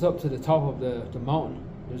these kids up to the top of the mountain.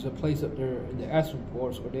 There's a place up there in the Aspen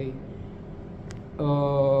Forest where they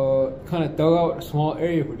kind of dug out a small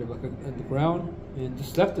area for them, like in the ground, and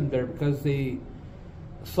just left them there, because they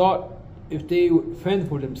thought if they would fend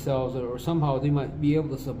for themselves, or somehow they might be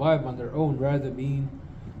able to survive on their own, rather than being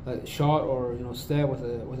shot or, you know, stabbed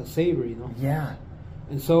with a saber, you know. Yeah.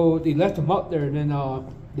 And so they left them up there, and then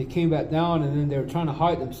they came back down, and then they were trying to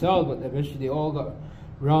hide themselves, but eventually they all got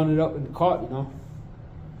rounded up and caught, you know.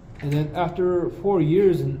 And then after 4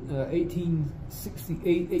 years, in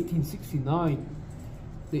 1868, 1869,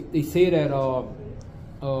 they say that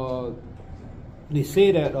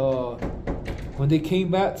when they came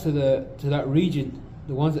back to that region,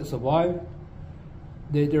 the ones that survived,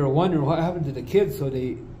 they were wondering what happened to the kids, so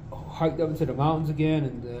they hiked up into the mountains again,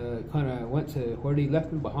 and kind of went to where they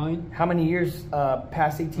left them behind. How many years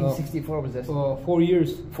past 1864 was this? 4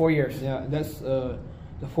 years. 4 years. Yeah, and that's the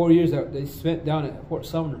 4 years that they spent down at Fort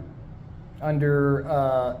Sumner.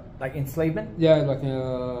 Under like enslavement? Yeah, like in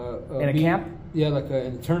a camp? Yeah, like an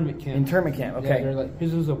internment camp. Internment camp, okay. Yeah, they're like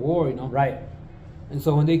prisoners of war, you know. Right. And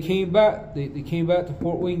so when they came back, they came back to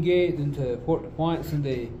Fort Wingate, then to Fort Defiance, and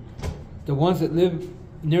the ones that lived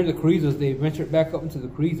near the Carrizos, they ventured back up into the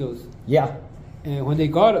Carrizos. Yeah. And when they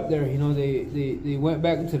got up there, you know, they went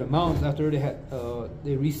back into the mountains after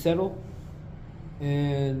they resettled.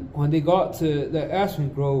 And when they got to that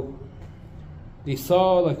aspen grove, they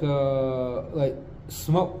saw like a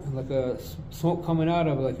smoke coming out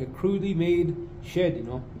of like a crudely made shed, you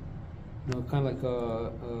know, kind of like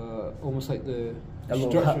almost like the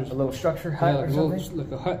structures, a little structure hut, or something,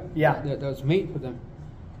 like a hut, that was made for them.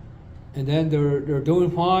 And then they're doing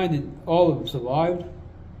fine, and all of them survived.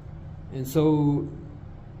 And so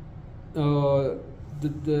the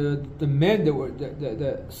men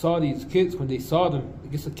that saw these kids, when they saw them, I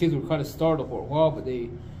guess the kids were kind of startled for a while, but they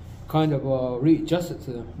kind of readjusted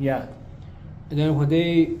to them. Yeah. And then when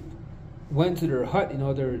they went to their hut, you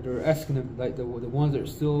know, they're asking them, like the ones that are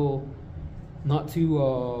still not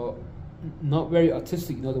too not very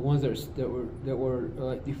autistic, you know, the ones that were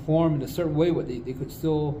like deformed in a certain way, but they could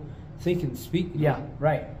still think and speak. Yeah, know?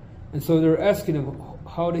 right. And so they're asking them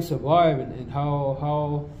how they survive and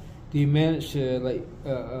how they manage to like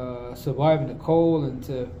survive in the cold and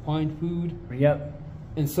to find food. Yep.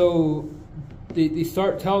 And so they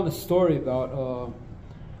start telling a story about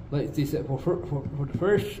like they said for the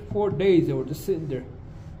first 4 days they were just sitting there.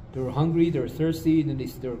 They were hungry, they were thirsty, and then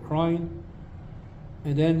they were crying.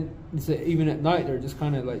 And then they said even at night they're just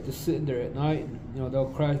kind of like just sitting there at night, and you know they'll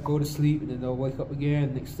cry, go to sleep, and then they'll wake up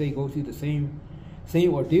again. Next day go through the same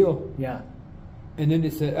ordeal. Yeah. And then they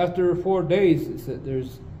said after 4 days, they said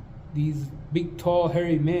there's these big, tall,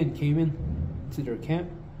 hairy men came in to their camp.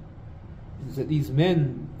 And they said these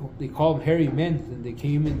men, they call them hairy men, and they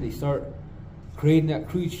came in, they start creating that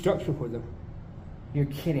crude structure for them. You're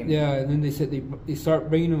kidding me. Yeah, and then they said they start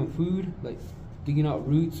bringing them food, like digging out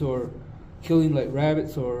roots or killing like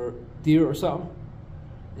rabbits or deer or something.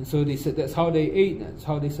 And so they said that's how they ate, and that's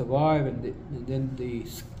how they survived. And then the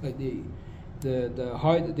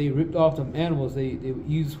hide that they ripped off them animals, they would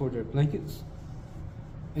use for their blankets.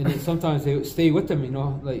 And then sometimes they would stay with them, you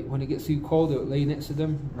know, like when it gets too cold, they would lay next to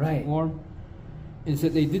them, right, warm. And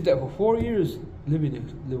said they did that for 4 years, living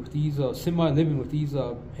with these semi-living with these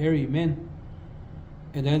hairy men.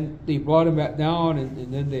 And then they brought them back down,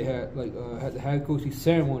 and then they had like had to go through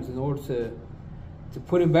ceremonies in order to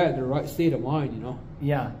put them back in the right state of mind, you know.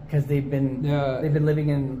 Yeah, because they've been living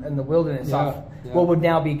in the wilderness, what would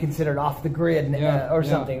now be considered off the grid or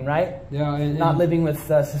something, right? Yeah, and not living with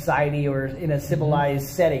society or in a civilized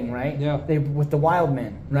setting, right? Yeah, they with the wild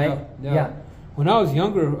men, right? Yeah. When I was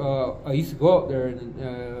younger, I used to go out there,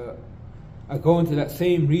 and I go into that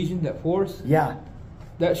same region, that forest. Yeah.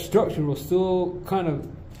 That structure was still kind of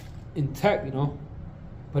intact, you know.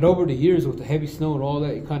 But over the years, with the heavy snow and all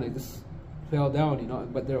that, it kind of just fell down, you know.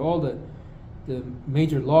 But all the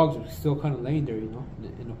major logs are still kind of laying there, you know,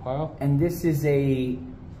 in a pile. And this is a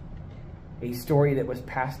story that was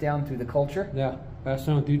passed down through the culture? Yeah, passed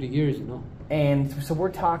down through the years, you know. And so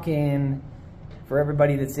we're talking, for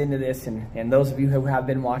everybody that's into this, and those of you who have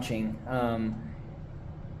been watching,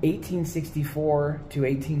 1864 to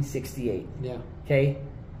 1868. Yeah. Okay?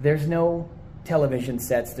 There's no television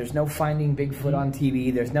sets. There's no Finding Bigfoot on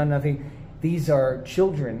TV. There's nothing. These are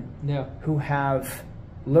children who have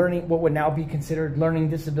learning, what would now be considered learning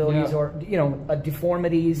disabilities or, you know,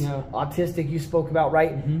 deformities, autistic you spoke about,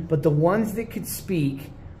 right? But the ones that could speak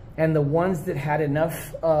and the ones that had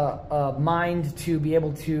enough mind to be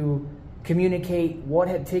able to communicate what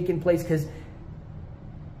had taken place, because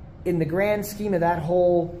in the grand scheme of that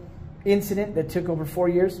whole incident that took over 4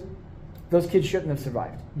 years, those kids shouldn't have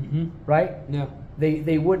survived, right? Yeah.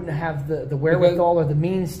 They wouldn't have the wherewithal or the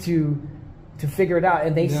means to figure it out,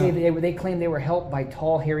 and they say they claim they were helped by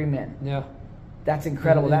tall, hairy men. Yeah. That's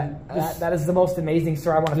incredible. That is the most amazing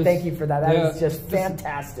story. I want to thank you for that. That is just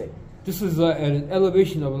fantastic. This is at an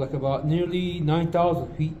elevation of like about nearly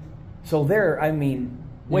 9,000 feet. So there, I mean,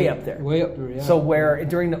 way up there. Way up there, yeah. So where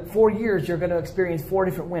during the 4 years you're going to experience 4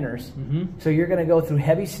 different winters. So you're going to go through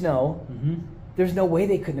heavy snow. There's no way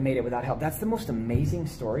they couldn't have made it without help. That's the most amazing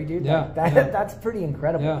story, dude. That's pretty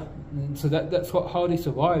incredible. Yeah. And so that's how they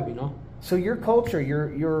survive, you know. So your culture,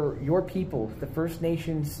 your people, the First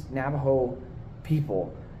Nations Navajo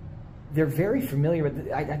people, they're very familiar with.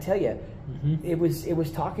 I tell you, it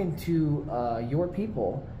was talking to your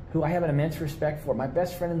people, who I have an immense respect for. My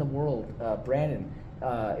best friend in the world, Brandon,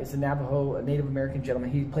 is a Native American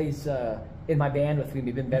gentleman. He plays in my band with me.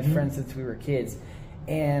 We've been best friends since we were kids,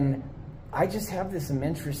 and I just have this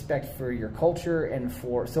immense respect for your culture and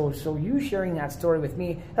for so you sharing that story with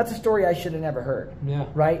me. That's a story I should have never heard. Yeah.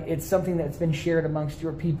 Right. It's something that's been shared amongst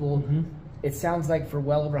your people. It sounds like for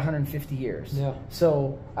well over 150 years. Yeah.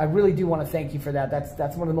 So I really do want to thank you for that.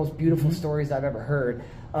 That's one of the most beautiful stories I've ever heard.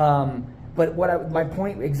 But my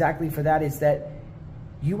point exactly for that is that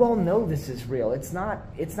you all know this is real. It's not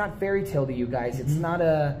fairy tale to you guys. It's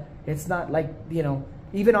not like, you know,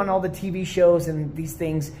 even on all the TV shows and these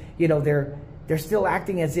things, you know, they're still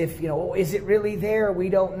acting as if, you know, oh, is it really there? We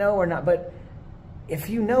don't know or not. But if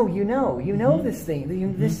you know, you know this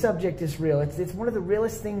thing. This subject is real. It's one of the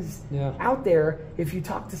realest things out there if you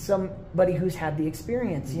talk to somebody who's had the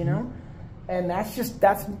experience, you know. And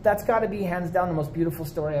that's got to be hands down the most beautiful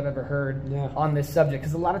story I've ever heard on this subject.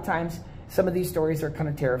 Because a lot of times some of these stories are kind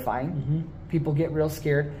of terrifying. People get real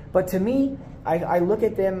scared. But to me, I look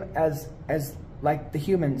at them as like the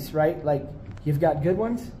humans, right? Like you've got good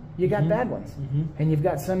ones, you got bad ones, and you've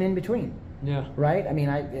got some in between. Yeah. Right? I mean,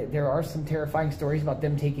 there are some terrifying stories about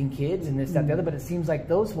them taking kids and this, that, the other, but it seems like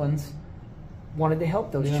those ones wanted to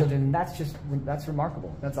help those children. And that's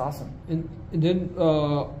remarkable. That's awesome. And then,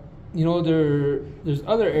 you know, there's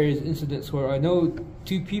other areas, incidents where I know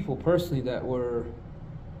 2 people personally that were,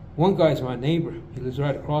 one guy's my neighbor. He lives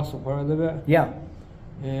right across from where I live at. Yeah.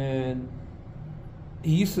 And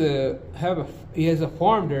he used to have he has a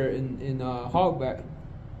farm there in Hogback.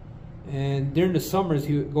 And during the summers,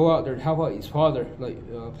 he would go out there and help out his father, like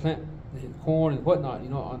plant corn and whatnot, you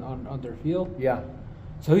know, on their field. Yeah.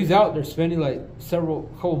 So he's out there spending like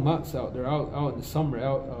couple months out there, out in the summer,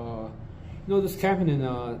 you know, just camping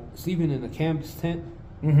and sleeping in a campus tent.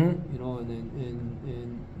 Mm-hmm. You know,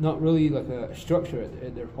 and not really like a structure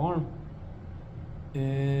at their farm.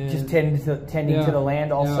 And just tending to the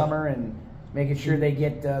land all summer and making sure they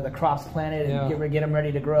get the crops planted and get them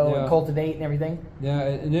ready to grow and cultivate and everything. Yeah,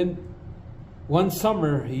 and then one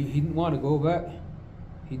summer he didn't want to go back.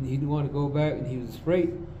 He didn't want to go back, and he was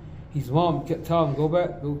afraid. His mom kept telling him, "Go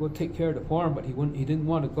back, go take care of the farm," but he didn't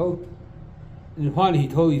want to go. And then finally, he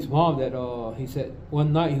told his mom that he said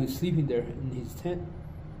one night he was sleeping there in his tent,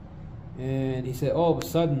 and he said all of a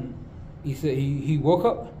sudden, he said he woke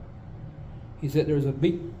up. He said there was a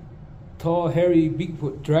big, tall, hairy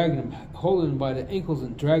Bigfoot dragging him, holding him by the ankles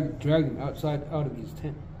and dragging him out of his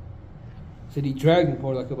tent. He said he dragged him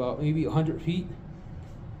for like about maybe 100 feet,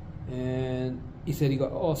 and he said he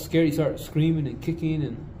got all scared. He started screaming and kicking,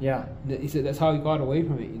 and he said that's how he got away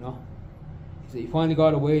from it. You know, he said he finally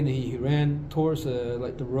got away, and he ran towards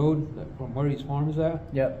like the road from where his farm is at.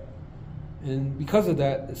 Yep. And because of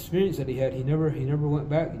that experience that he had, he never went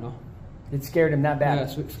back. You know, it scared him that bad.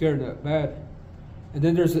 Yeah, it scared him that bad. And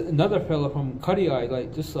then there's another fella from Cuddy Eye,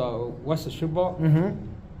 like just west of Shibboleth. Mm-hmm.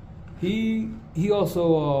 He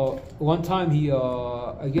also one time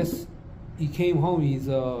I guess he came home. He's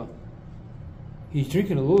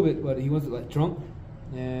drinking a little bit, but he wasn't like drunk,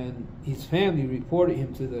 and his family reported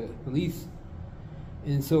him to the police.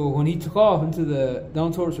 And so when he took off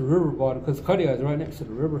down towards the river bottom, because Cuddy Eye is right next to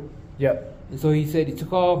the river. Yep. And so he said he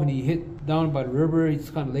took off and he hit down by the river. He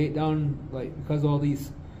just kind of laid down, like, because all these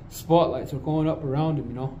spotlights were going up around him,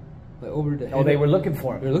 you know, like over the head. Oh, they were looking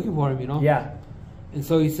for him. They were looking for him, you know. Yeah. And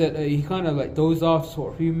so he said he kind of like dozed off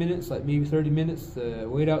for a few minutes, like maybe 30 minutes, to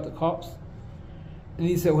wait out the cops. And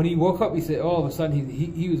he said when he woke up, he said all of a sudden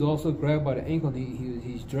he was also grabbed by the ankle. And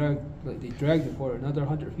he's dragged, like they dragged him for another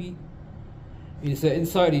 100 feet. And he said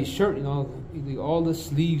inside his shirt, you know, all the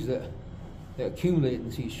sleeves that accumulated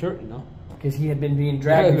in his shirt, you know. Because he had been being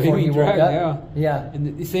dragged before he woke up. Yeah.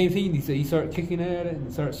 And the same thing, he said he started kicking at it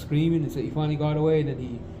and started screaming, and said he finally got away, and then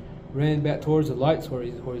he ran back towards the lights where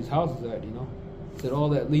his house is at, you know. He said all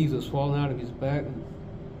that leaves was falling out of his back,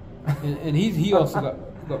 and he also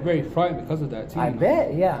got very frightened because of that too. I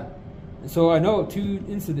bet, yeah. And so I know 2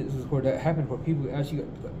 incidences where that happened, where people actually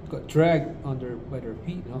got dragged by their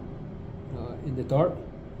feet, you know, in the dark.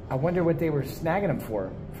 I wonder what they were snagging them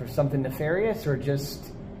for something nefarious, or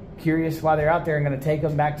just curious why they're out there and going to take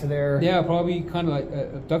them back to their... Yeah, probably kind of like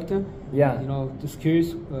abduct them. Yeah. You know, just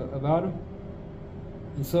curious about them.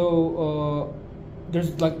 And so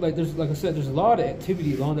there's like I said, there's a lot of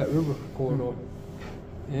activity along that river corridor.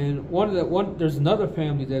 And there's another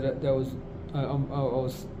family that was I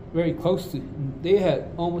was very close to. They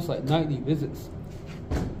had almost like nightly visits,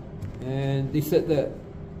 and they said that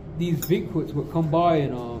these Bigfoots would come by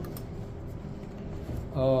and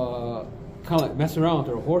kind of like mess around with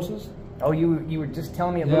their horses. Oh, you were just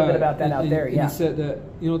telling me a little bit about that out there. Yeah. He said that,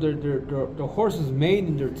 you know, their horses' mane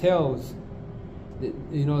and their tails,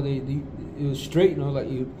 you know, it was straight, you know, like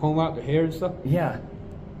you comb out their hair and stuff. Yeah.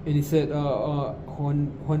 And he said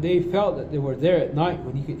when they felt that they were there at night,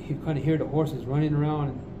 when he could kind of hear the horses running around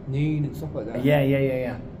and neighing and stuff like that.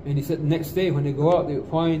 Yeah. And he said the next day when they go out, they would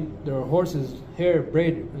find their horses' hair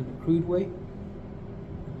braided in a crude way.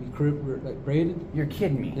 Like braided. You're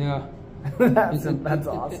kidding me. Yeah. that's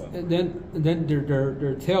awesome. And then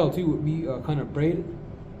their tail too would be kind of braided.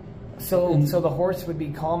 So the horse would be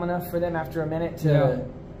calm enough for them after a minute to,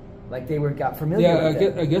 like they got familiar. Yeah, with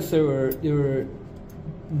it. I guess they were.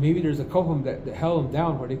 Maybe there's a couple of them that held them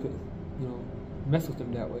down where they could, you know, mess with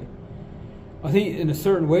them that way. I think in a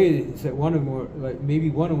certain way, they said one of them were like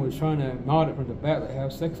maybe one of them was trying to mount it from the back, like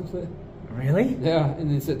have sex with it. Really? Yeah,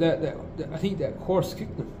 and they said that I think that horse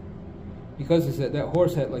kicked them. Because they said that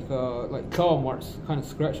horse had like claw marks kind of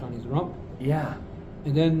scratched on his rump. Yeah.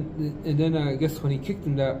 And then I guess when he kicked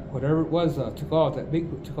him, that whatever it was took off. That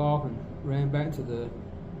Bigfoot took off and ran back into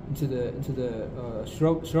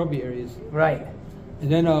the shrubby areas. Right. And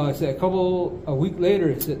then I said a week later,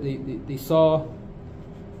 he said they saw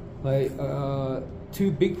like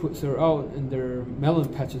two Bigfoots that are out in their melon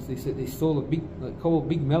patches. They said they stole a couple of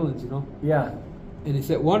big melons, you know. Yeah. And they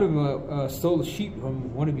said one of them stole a sheep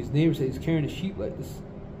from one of his neighbors. Said he's carrying a sheep like this.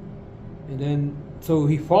 And then so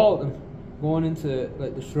he followed them going into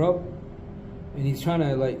like the shrub, and he's trying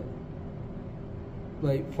to like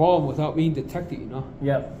follow them without being detected, you know.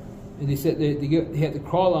 Yep. And they said he had to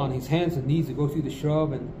crawl on his hands and knees to go through the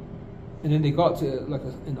shrub, and then they got to like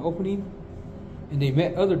an opening, and they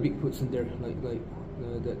met other Bigfoots in there,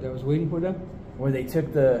 that was waiting for them. Where they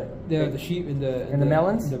took the sheep and the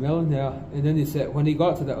melons. The melon, yeah. And then they said when they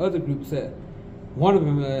got to the other group, said one of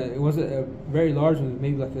them it wasn't a very large one,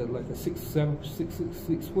 maybe like a 6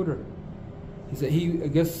 footer. He said I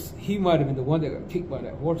guess he might have been the one that got kicked by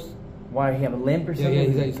that horse. Why, he have a limp or something?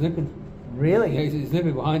 Yeah, he's limping. Really? Yeah, he's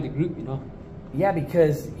limping behind the group, you know. Yeah,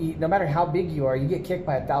 because no matter how big you are, you get kicked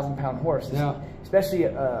by a 1,000-pound horse. Yeah. Especially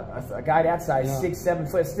a guy that size, 6, 7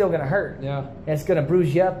 foot, it's still going to hurt. Yeah. And it's going to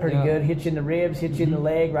bruise you up pretty good, hit you in the ribs, hit you in the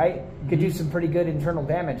leg, right? Could do some pretty good internal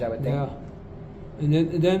damage, I would think. Yeah.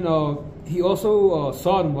 And then he also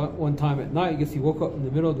saw him one time at night. I guess he woke up in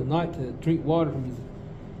the middle of the night to drink water from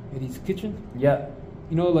his kitchen. Yeah.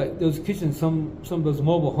 You know, like those kitchens, some of those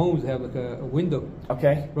mobile homes have like a window.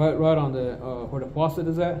 Okay. Right on the where the faucet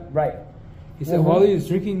is at. Right. He said while he was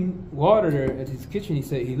drinking water there at his kitchen, he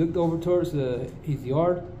said he looked over towards his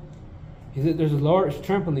yard. He said there's a large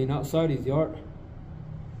trampoline outside his yard,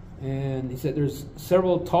 and he said there's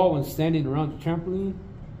several tall ones standing around the trampoline.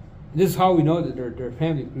 And this is how we know that they're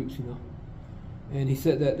family groups, you know. And he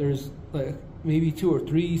said that there's like maybe 2 or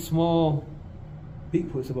 3 small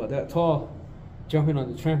Bigfoots about that tall, jumping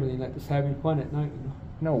on the trampoline like just having fun at night, you know.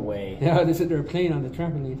 No way. Yeah, they said they were playing on the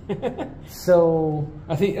trampoline. So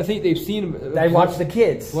I think they've seen them. They watch the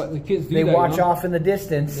kids. What the kids do? They watch you know? off in the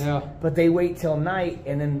distance. Yeah. But they wait till night,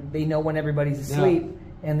 and then they know when everybody's asleep,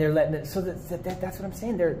 and they're letting it. So that's what I'm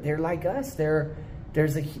saying. They're like us.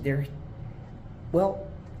 Well,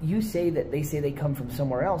 you say that they say they come from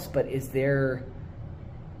somewhere else, but is there's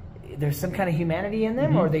some kind of humanity in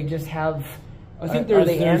them, or they just have? I think are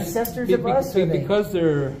they ancestors of us? Because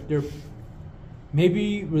they're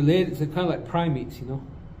maybe related to kind of like primates, you know.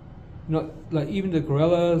 You know, like even the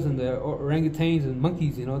gorillas and the orangutans and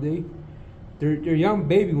monkeys, you know, they're young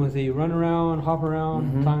baby ones. They run around, hop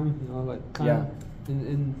around, time, you know, like kind of,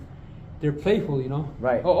 and they're playful, you know.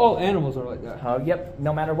 Right. All animals are like that. Yep.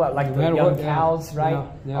 No matter what, like no the young cows, right?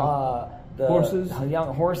 Yeah. The horses,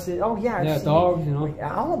 young horses. Oh yeah. Yeah, dogs, you know.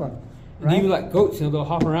 All of them. And right? even like goats, you know, they'll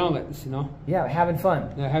hop around like this, you know. Yeah, having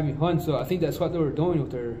fun. Yeah, having fun. So I think that's what they were doing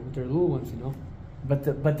with their little ones, you know. But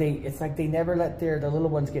it's like they never let the little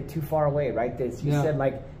ones get too far away, right? You said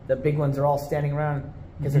like the big ones are all standing around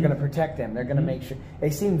because they're going to protect them. They're going to make sure.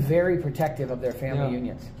 They seem very protective of their family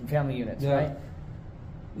units, right?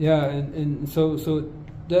 Yeah, and so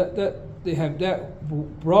that they have that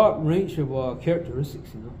broad range of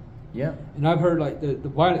characteristics, you know. Yeah. And I've heard like the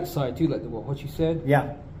violent side too, like what you said.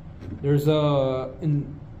 Yeah. There's an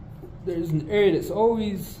area that's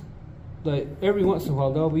always, like every once in a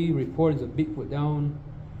while there'll be reports of Bigfoot down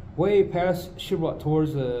way past Shibboleth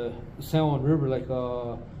towards the San Juan River, like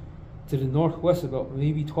to the northwest about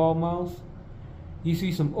maybe 12 miles. You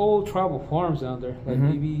see some old tribal farms down there, like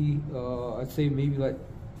maybe I'd say maybe like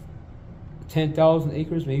 10,000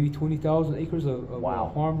 acres, maybe 20,000 acres of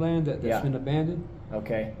farmland that's been abandoned.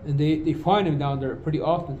 Okay. And they find them down there pretty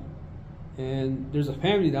often. And there's a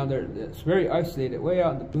family down there that's very isolated, way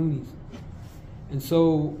out in the boonies. And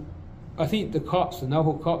so I think the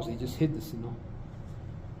Navajo cops, they just hid this, you know.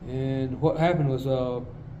 And what happened was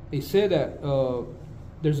they said that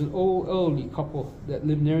there's an old elderly couple that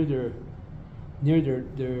live near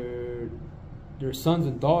their sons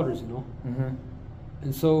and daughters, you know.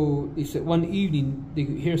 And so they said one evening they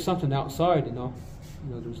could hear something outside, you know.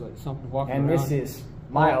 You know, there's like something walking around. And this is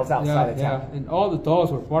miles outside of town. Yeah, and all the dogs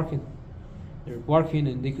were barking. They were barking,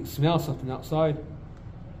 and they could smell something outside.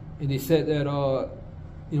 And they said that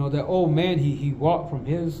you know, that old man, he walked from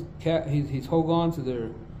his hogan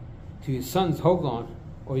to his son's hogan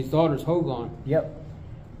or his daughter's hogan. Yep.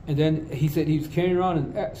 And then he said he was carrying around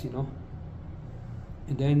an axe, you know.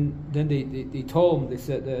 And then they told him, they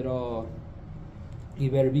said that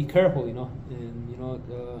you better be careful, you know. And you know,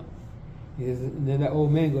 and then that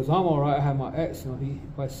old man goes, I'm all right, I have my axe, you know.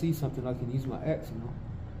 If I see something, I can use my axe, you know.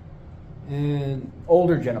 And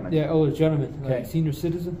older gentleman. Yeah, older gentleman, like senior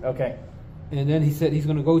citizen. Okay. And then he said he's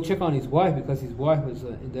going to go check on his wife because his wife was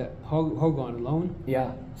in that hogan alone.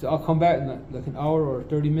 Yeah. So I'll come back in like an hour or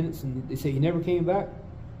 30 minutes, and they say he never came back.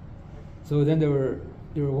 So then they were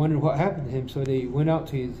wondering what happened to him. So they went out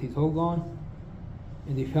to his hogan,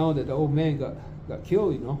 and they found that the old man got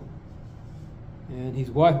killed, you know. And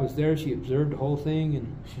his wife was there. She observed the whole thing,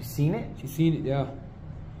 and She's seen it? she seen it. Yeah,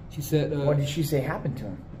 she said. What did she say happened to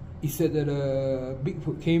him? He said that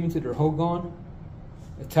Bigfoot came into their hogan,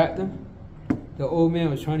 attacked them. The old man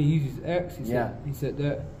was trying to use his axe. He said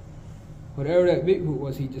that whatever that Bigfoot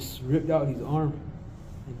was, he just ripped out his arm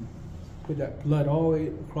and put that blood all the way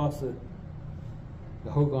across the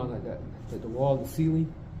hogan like that, like the wall, the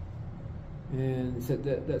ceiling. And he said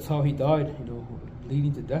that that's how he died, you know,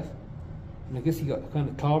 bleeding to death. And I guess he got kind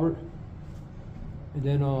of clobbered. And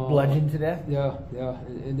then bludgeoned to death? Yeah, yeah.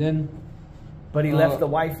 And then but he left the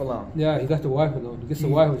wife alone. Yeah, he left the wife alone. I guess the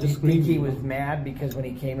wife was just screaming. Do you think he was mad because when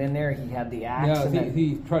he came in there, he had the axe? Yeah,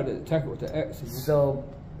 he tried to attack it with the axe. So,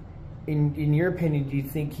 in your opinion, do you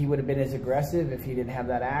think he would have been as aggressive if he didn't have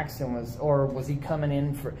that axe, and was he coming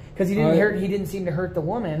in for? Because he didn't he didn't seem to hurt the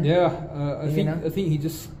woman. Yeah, I think he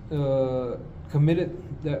just committed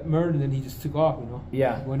that murder, and then he just took off. You know.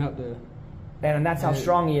 Yeah. Went out there. And that's how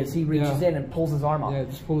strong he is. He reaches in and pulls his arm off. Yeah,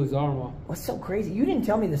 just pull his arm off. What's so crazy? You didn't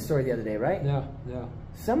tell me this story the other day, right? Yeah, yeah.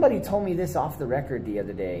 Somebody told me this off the record the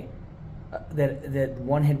other day. That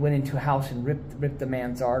one had went into a house and ripped the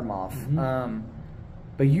man's arm off. Mm-hmm.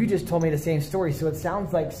 But you just told me the same story. So it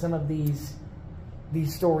sounds like some of these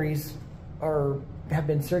stories have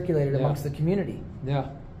been circulated amongst the community. Yeah.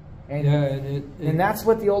 And, and that's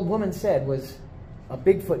what the old woman said was a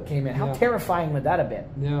Bigfoot came in. How terrifying would that have been?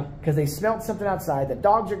 Yeah. Because they smelled something outside. The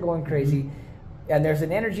dogs are going crazy. And there's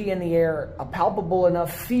an energy in the air, a palpable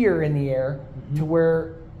enough fear in the air to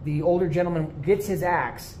where the older gentleman gets his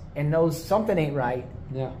axe and knows something ain't right.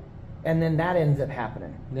 Yeah. And then that ends up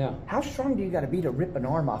happening. Yeah. How strong do you got to be to rip an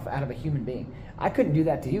arm off out of a human being? I couldn't do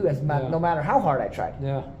that to you no matter how hard I tried.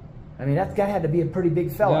 Yeah. I mean, that guy had to be a pretty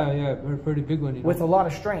big fella. Yeah, yeah, a pretty big one. You know? With a lot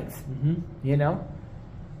of strength. You know?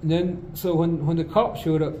 And then, so when the cops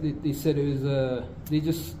showed up, they said it was, they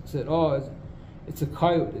just said, oh, it's a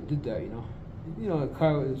coyote that did that, you know. You know, a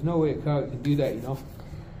coyote, there's no way a coyote can do that, you know.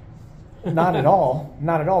 Not at all.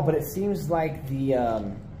 Not at all. But it seems like the,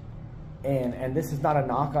 and this is not a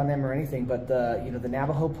knock on them or anything, but the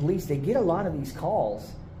Navajo police, they get a lot of these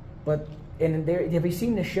calls. But, have you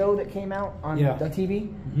seen the show that came out on the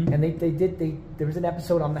TV? And there was an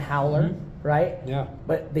episode on the Howler, right? Yeah.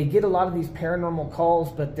 But they get a lot of these paranormal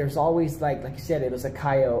calls, but there's always like you said, it was a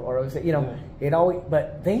coyote or it was, it always,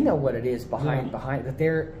 but they know what it is behind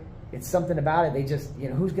that it's something about it. They just,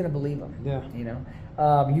 who's going to believe them?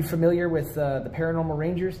 Yeah. You familiar with the Paranormal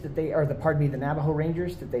Rangers the Navajo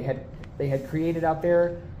Rangers that they had created out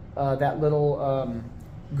there? That little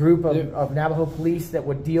group of Navajo police that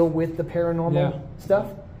would deal with the paranormal stuff.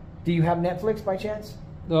 Do you have Netflix by chance?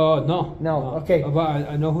 No. Okay. But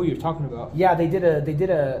I know who you're talking about. Yeah,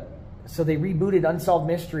 so they rebooted Unsolved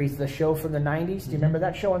Mysteries, the show from the 90s. Do you remember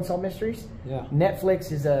that show, Unsolved Mysteries? Yeah.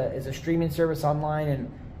 Netflix is a streaming service online,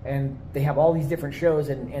 and they have all these different shows,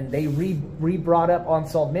 and they re-brought up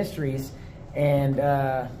Unsolved Mysteries,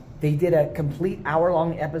 and they did a complete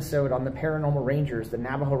hour-long episode on the Paranormal Rangers, the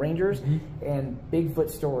Navajo Rangers, and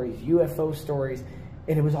Bigfoot stories, UFO stories,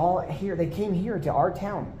 and it was all here. They came here to our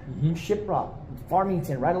town, Shiprock,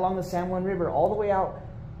 Farmington, right along the San Juan River, all the way out.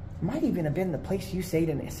 Might even have been the place you said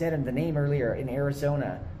in the name earlier in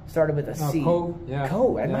Arizona. Started with a C. Cove. Yeah.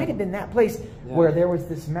 Cove. It might have been that place where there was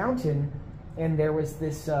this mountain and there was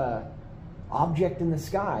this object in the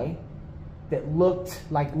sky that looked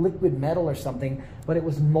like liquid metal or something, but it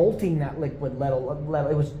was molting that liquid metal.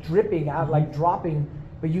 It was dripping out, like dropping,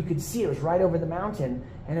 but you could see it was right over the mountain.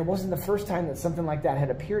 And it wasn't the first time that something like that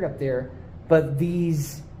had appeared up there, but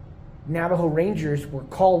these Navajo Rangers were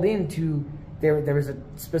called in to, there was a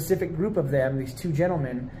specific group of them, these two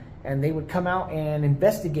gentlemen, and they would come out and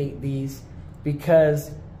investigate these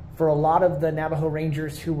because for a lot of the Navajo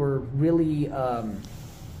Rangers who were really,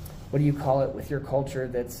 what do you call it with your culture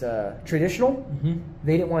that's traditional,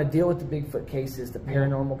 they didn't want to deal with the Bigfoot cases, the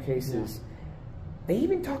paranormal cases. They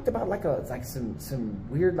even talked about some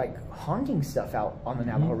weird haunting stuff out on the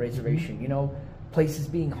Navajo reservation, places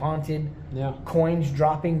being haunted, coins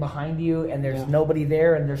dropping behind you, and there's nobody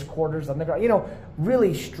there, and there's quarters on the ground.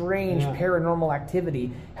 Really strange paranormal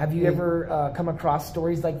activity. Have you ever come across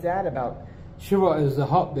stories like that about? Shiva is a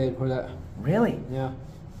hotbed for that. Really? Yeah.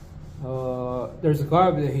 There's a guy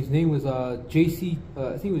over there. His name was J.C.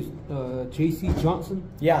 I think it was J.C. Johnson.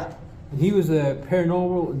 Yeah. And he was a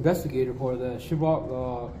paranormal investigator for the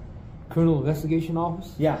Shiva Criminal Investigation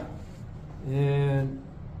Office. Yeah. And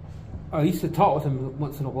I used to talk with him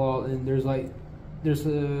once in a while, and there's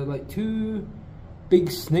two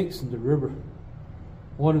big snakes in the river.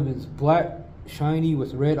 One of them is black, shiny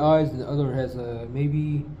with red eyes, and the other has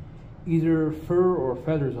maybe either fur or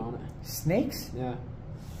feathers on it. Snakes? Yeah.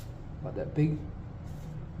 About that big.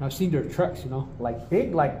 I've seen their tracks, you know. Like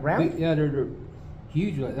big, like round? Big, yeah, they're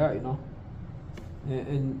huge like that, you know.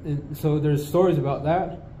 And so there's stories about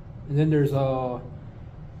that, and then there's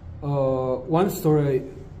one story.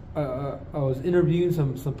 I was interviewing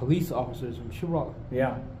some police officers from Shiprock.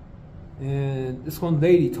 Yeah. And this one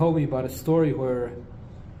lady told me about a story where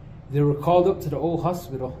they were called up to the old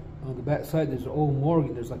hospital. On the back side, there's an old morgue,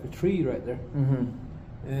 and there's like a tree right there. Mm-hmm.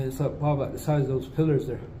 And it's about the size of those pillars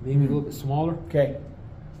there, maybe a little bit smaller. Okay.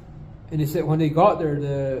 And they said when they got there,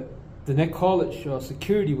 the Neck College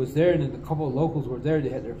security was there, and then a couple of locals were there. They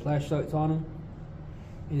had their flashlights on them.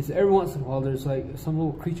 And he said every once in a while there's like some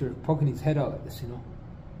little creature poking his head out like this, you know.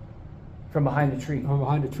 From behind the tree. From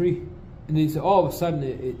behind the tree. And then he said all of a sudden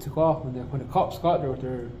it took off when the cops got there with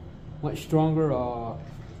their much stronger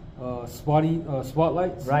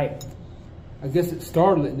spotlights. Right. I guess it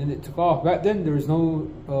startled it and then it took off. Back then there was no,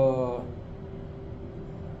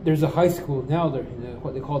 there's a high school now there, you know,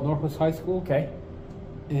 what they call Northwest High School. Okay.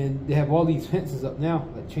 And they have all these fences up now,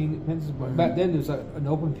 like chain link fences. But back then there's like an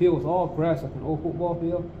open field with all grass, like an old football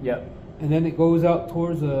field. Yep. And then it goes out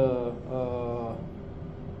towards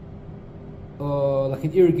like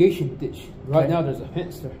an irrigation ditch. Right now there's a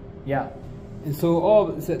fence there. Yeah. And so all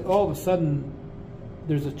of a sudden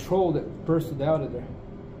there's a troll that bursted out of there.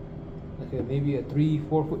 Like maybe a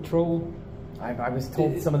 3-4 foot troll. I was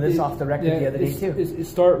told some of this off the record the other day too. It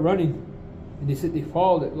started running, and they said they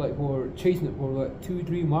followed it like for chasing it for like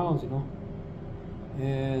 2-3 miles, you know.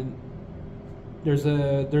 And there's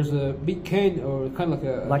a big canyon or kind of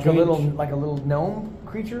like a little gnome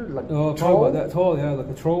creature, like troll. troll. About that tall, yeah, like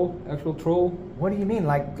a troll, actual troll. What do you mean,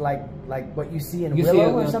 like what you see in you Willow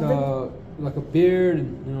see or like something? Like a beard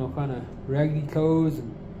and, you know, kind of raggedy clothes,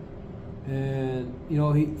 and you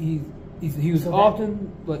know he was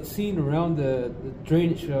often like seen around the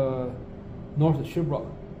drainage north of Shiprock.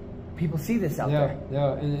 People see this out there.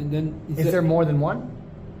 Yeah, and then is there more than one?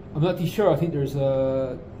 I'm not too sure. I think there's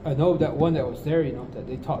I know that one that was there, you know, that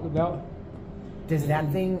they talked about. Does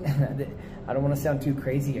that thing? I don't want to sound too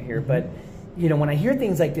crazy here, but you know, when I hear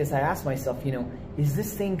things like this, I ask myself, you know, is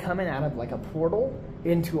this thing coming out of like a portal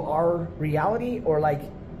into our reality, or like,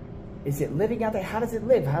 is it living out there? How does it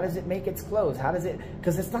live? How does it make its clothes? How does it?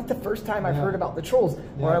 Because it's not the first time I've heard about the trolls.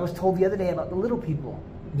 Or I was told the other day about the little people.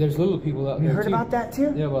 There's little people out there. You heard about that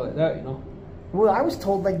too? Yeah, about that, you know. Well, I was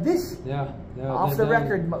told like this. Yeah. Off the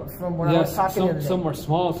record from when I was talking the other day. Some are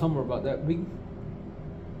small, some are about that big.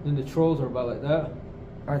 Then the trolls are about like that.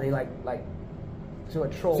 Are they like so a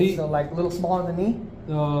troll? So like a little smaller than me?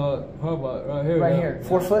 How about right here? Right here,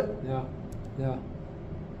 4 foot. Yeah.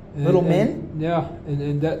 Little men? Yeah,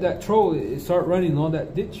 and that troll, it started running along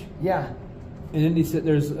that ditch. Yeah. And then they said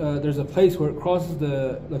there's a place where it crosses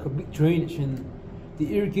like a big drainage, and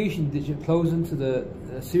the irrigation ditch, it flows into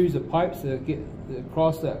a series of pipes that get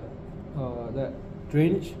across that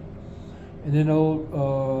drainage, and then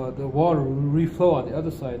the water will reflow on the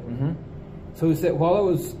other side. Mm-hmm. So he said while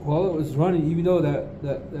it was running, even though that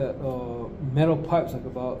metal pipe's like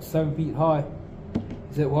about 7 feet high,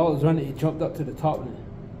 he said while it was running, it jumped up to the top and it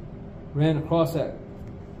ran across that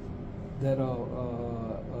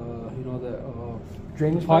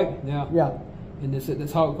drainage pipe. pipe. Yeah. And they said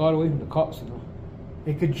that's how it got away from the cops, you know.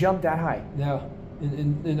 It could jump that high. Yeah.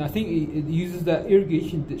 And I think it uses that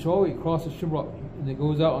irrigation ditch all the way across the Shiprock, and it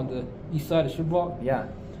goes out on the east side of Shiprock. Yeah.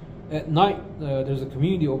 At night, there's a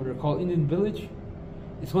community over there called Indian Village.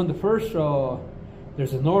 It's one of the first.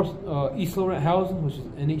 There's a North East Laurent housing, which is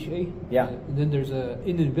NHA. Yeah. And then there's a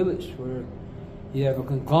Indian Village where you have a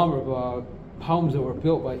conglomerate of homes that were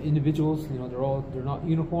built by individuals. You know, they're not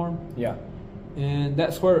uniform. Yeah. And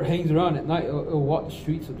that's where it hangs around at night. It'll walk the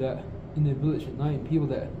streets of that Indian Village at night, and people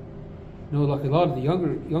that, you know, like a lot of the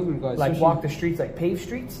younger guys, like walk the streets, like paved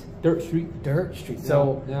streets. Dirt street.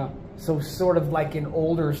 So yeah. So sort of like an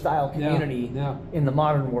older style community in the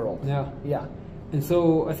modern world. Yeah. And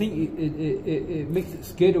so I think it makes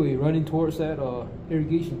its getaway running towards that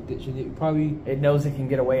irrigation ditch, and it knows it can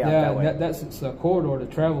get away out that way. That's its corridor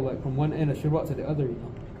to travel, like from one end of Shiprock to the other. You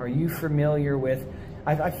know. Are you familiar with?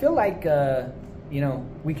 I feel like you know,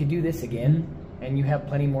 we could do this again, and you have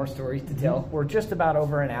plenty more stories to tell. We're just about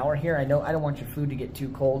over an hour here. I know I don't want your food to get too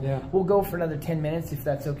cold. Yeah. We'll go for another 10 minutes if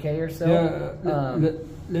that's okay or so. Yeah.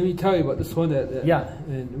 Let me tell you about this one that yeah,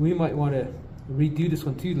 and we might want to redo this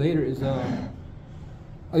one too later. Is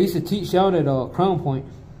I used to teach down at Crown Point.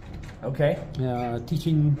 Okay.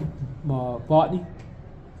 Teaching botany.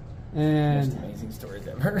 And most amazing stories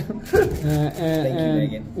ever. Thank you,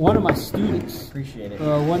 Megan. One of my students, appreciate it.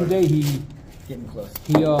 One day getting close.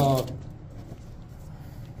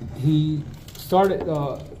 He started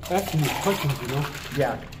asking me questions, you know.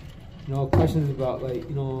 Yeah. you know, questions about like,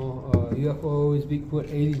 you know, UFOs, Bigfoot,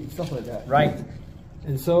 aliens, and stuff like that. Right.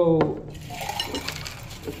 And so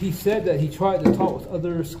he said that he tried to talk with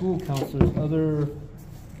other school counselors, other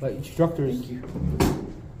like instructors,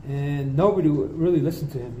 and nobody would really listen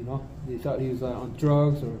to him. You know, they thought he was on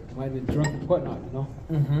drugs or might have been drunk and whatnot. You know.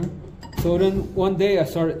 Mm-hmm. So then one day I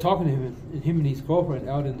started talking to him and his girlfriend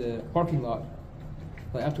out in the parking lot,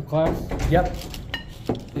 like after class. Yep.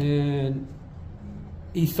 And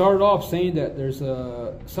he started off saying that there's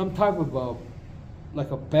some type of like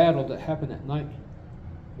a battle that happened at night.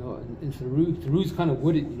 You know, and the roof's kind of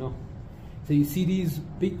wooded, you know. So you see these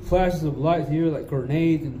big flashes of lights here, like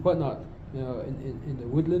grenades and whatnot, you know, in the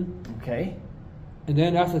woodland. Okay. And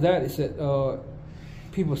then after that, it said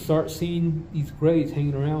people start seeing these graves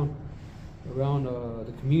hanging around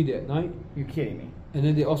the community at night. You're kidding me. And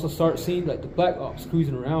then they also start seeing like the black ops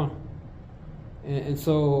cruising around. And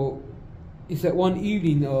so he said one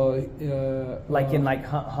evening, like in like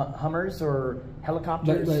Hummers or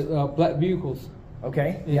helicopters, like black vehicles.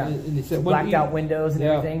 Okay. And, yeah. And they said blacked out windows and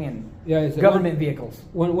everything, and government vehicles.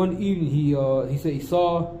 One evening he said he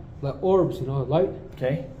saw like orbs, you know, light.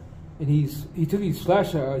 Okay. And he took his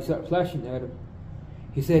flashlight out, he started flashing at him.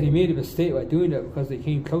 He said he made a mistake by doing that because they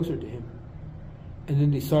came closer to him. And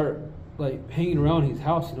then they started like hanging around his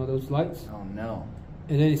house, you know, those lights. Oh no.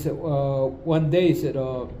 And then he said one day he said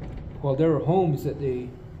while they were home, he said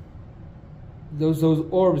those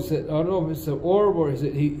orbs, said, I don't know if it's an orb or is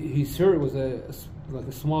it he sure it was like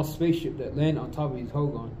a small spaceship that landed on top of his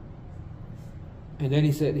Hogan. And then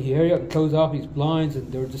he said he hurried up and closed off his blinds,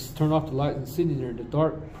 and they were just turned off the lights and sitting there in the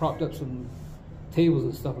dark, propped up some tables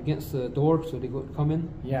and stuff against the door so they couldn't come in.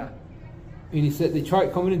 Yeah. And he said they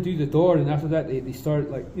tried coming in through the door, and after that they started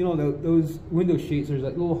like, you know, those window shades, there's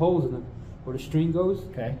like little holes in them where the string goes.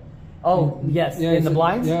 Okay. Oh, and, yes, yeah, in the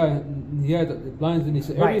blinds? Yeah, the blinds. And he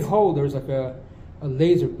said every hole there's like a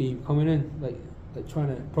laser beam coming in, like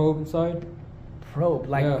trying to probe inside. Probe,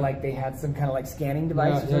 like they had some kind of like scanning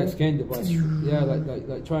device. Yeah, scanning device. Yeah,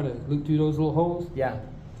 like trying to look through those little holes. Yeah.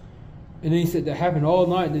 And then he said that happened all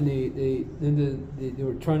night. And then they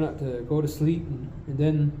were trying not to go to sleep, and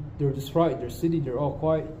then they were just frightened. They're sitting there all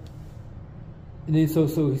quiet. And then so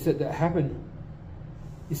he said that happened.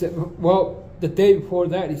 He said, well, the day before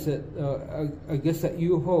that, he said, I guess that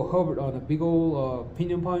UFO hovered on a big old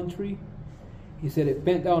pinyon pine tree. He said it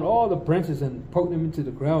bent down all the branches and poked them into the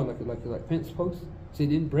ground like fence posts. So he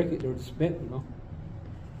didn't break it; they were just bent, you know.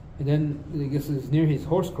 And then I guess it was near his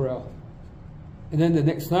horse corral. And then the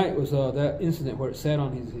next night was that incident where it sat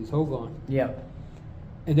on his Hogan. Yeah.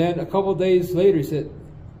 And then a couple of days later, he said,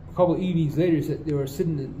 a couple of evenings later, he said they were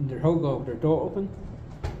sitting in their Hogan with their door open,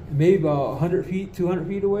 maybe about 100 feet, 200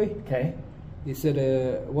 feet away. Okay. He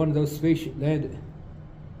said one of those spaceships landed,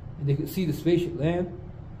 and they could see the spaceship land.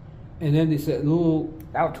 And then they said little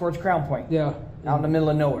out towards Crown Point. Yeah. Out in the middle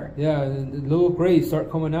of nowhere. Yeah, and the little grays start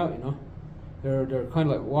coming out, you know. They're kind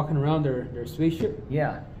of like walking around their spaceship.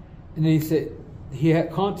 Yeah. And then he said he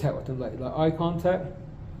had contact with them, like eye contact.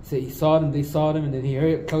 He said he saw them, they saw them, and then he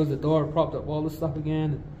hurried up, closed the door, propped up all this stuff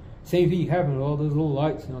again. And same thing happened with all those little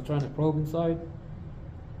lights, you know, trying to probe inside.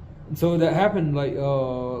 And so that happened like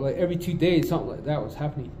every 2 days, something like that was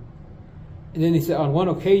happening. And then he said on one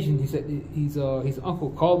occasion, he said his uncle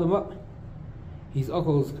called him up. His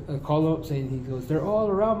uncle called him up saying, he goes, they're all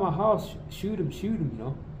around my house, shoot him, you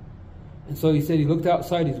know. And so he said he looked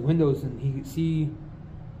outside his windows and he could see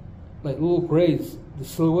like little grays, the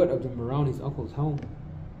silhouette of them around his uncle's home.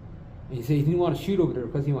 And he said he didn't want to shoot over there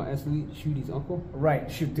because he wanted to accidentally shoot his uncle.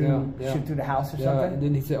 Right, shoot through the house or something. And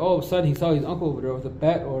then he said all of a sudden he saw his uncle over there with a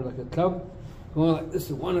bat or like a club going like this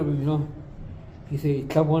is one of them, you know. He said he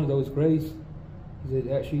clubbed one of those grays. He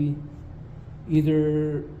said actually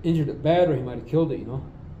either injured it bad or he might have killed it, you know.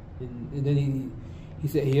 And then he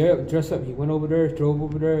said he dressed up and he went over there, drove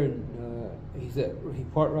over there, and he said he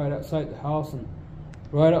parked right outside the house, and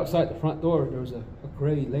right outside the front door there was a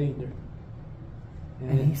gray laying there.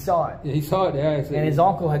 And he saw it. Yeah, he saw it. Yeah, and his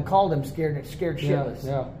uncle had called him scared shitless.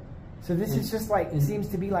 Yeah. So this is just like, it seems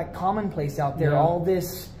to be like commonplace out there. All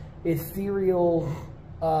this ethereal,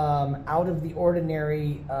 out of the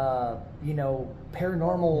ordinary, you know,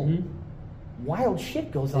 paranormal, wild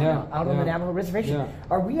shit goes on out on the Navajo reservation. Yeah.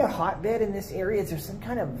 Are we a hotbed in this area? Is there some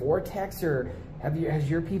kind of vortex, or has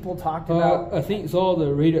your people talked about? I think it's all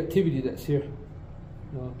the radioactivity that's here.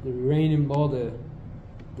 You know, the uranium, all the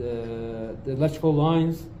electrical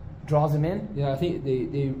lines draws them in. Yeah, I think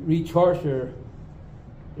they recharge their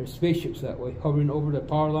spaceships that way, hovering over the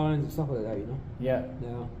power lines and stuff like that. You know. Yeah.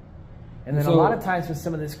 Yeah. And then so, a lot of times with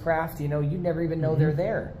some of this craft, you know, you never even know they're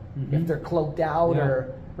there if they're cloaked out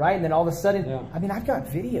or right? And then all of a sudden, Yeah. I mean, I've got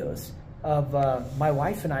videos of my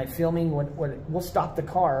wife and I filming when we'll stop the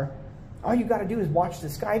car. All you got to do is watch the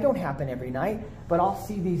sky. It don't happen every night, but I'll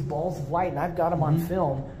see these balls of light, and I've got them on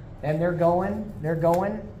film, and they're going,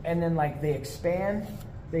 and then like they expand,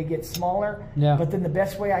 they get smaller. Yeah. But then the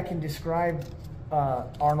best way I can describe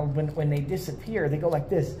Arnold, when they disappear, they go like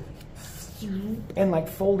this, and like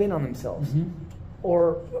fold in on themselves,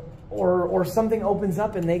 or something opens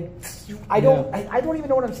up and they. I don't even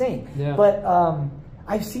know what I'm saying. Yeah. But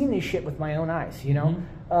I've seen this shit with my own eyes. You know,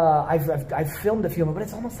 I've filmed a few of them, but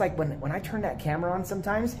it's almost like when I turn that camera on,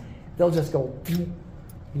 sometimes they'll just go.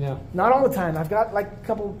 Yeah. Not all the time. I've got like a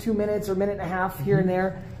couple 2 minutes or minute and a half here and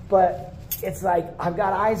there, but it's like I've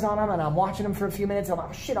got eyes on them and I'm watching them for a few minutes. I'm like,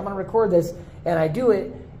 oh shit, I'm gonna record this, and I do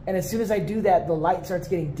it, and as soon as I do that, the light starts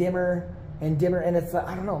getting dimmer and dimmer, and it's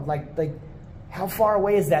I don't know, like how far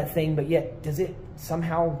away is that thing? But yet, does it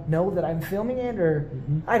somehow know that I'm filming it, or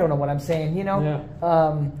I don't know what I'm saying, you know?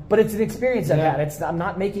 Yeah. But it's an experience I've had. I'm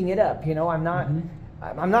not making it up, you know. I'm not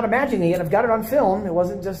imagining it. I've got it on film. It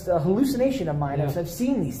wasn't just a hallucination of mine. I've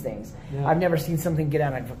seen these things. Yeah. I've never seen something get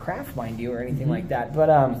out of a craft, mind you, or anything like that. But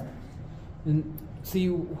and see,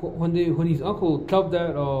 when his uncle clubbed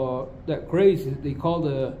that grace, they called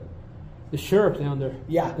the sheriff down there.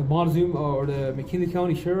 Yeah. The Montezuma or the McKinley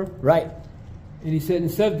County sheriff. Right. And he said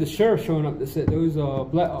instead of the sheriff showing up, they said there was a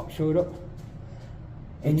black ops showed up.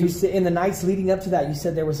 And you said in the nights leading up to that, you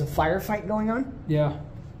said there was a firefight going on. Yeah.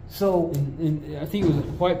 So and I think it was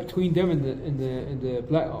a fight between them and the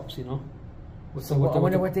black ops, you know. So I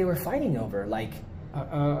wonder what they were fighting over, like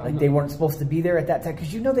they weren't supposed to be there at that time,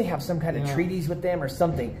 because you know they have some kind of treaties with them or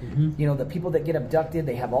something. You know, the people that get abducted,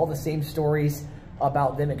 they have all the same stories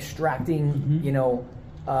about them extracting, you know,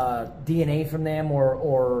 DNA from them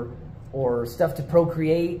or stuff to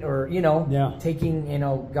procreate, or you know, taking, you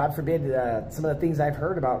know, God forbid, some of the things I've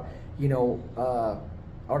heard about, you know,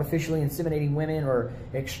 artificially inseminating women or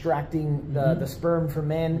extracting the sperm from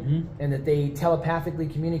men, and that they telepathically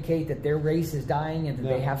communicate that their race is dying and that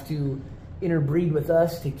they have to interbreed with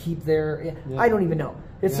us to keep their. I don't even know.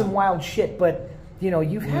 It's some wild shit, but you know,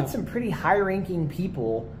 you've had some pretty high-ranking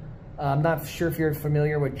people. I'm not sure if you're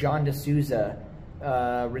familiar with John D'Souza,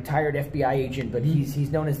 retired FBI agent, but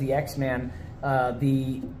he's known as the X-Man.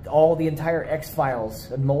 The entire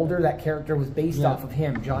X-Files, Mulder, that character was based off of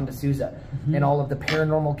him, John D'Souza, and all of the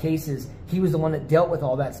paranormal cases. He was the one that dealt with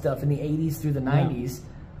all that stuff in the 80s through the 90s,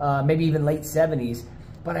 maybe even late 70s.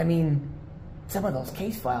 But I mean, some of those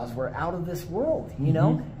case files were out of this world, you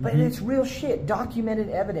know? But it's real shit, documented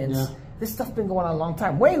evidence. This stuff's been going on a long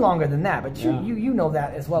time, way longer than that. But you know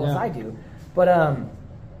that as well as I do. But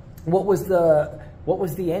what was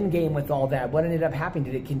the end game with all that? What ended up happening?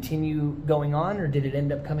 Did it continue going on, or did it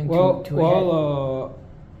end up coming to a head?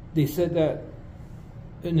 They said that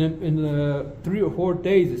in the 3 or 4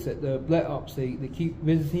 days, they said the black ops, they keep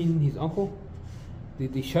visiting his uncle.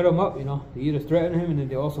 They shut him up, you know. They either threaten him, and then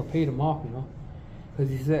they also paid him off, you know. Because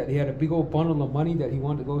he said he had a big old bundle of money that he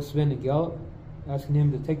wanted to go spend in Gallup, asking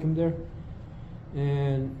him to take him there.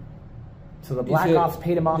 And so the black ops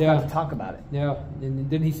paid him off not to talk about it. Yeah, and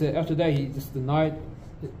then he said after that he just denied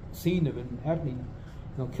seeing them and happening.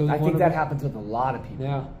 You know, killing I think that happens with a lot of people.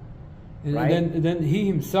 Yeah, and, right? and then he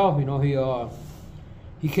himself, you know,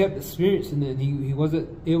 he kept experiencing it. And he wasn't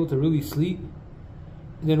able to really sleep.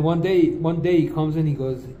 And then one day he comes in. He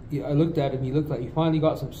goes, I looked at him. He looked like he finally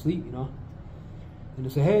got some sleep, you know. And I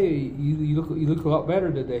said, hey, you look a lot better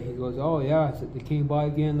today. He goes, oh yeah. I said, they came by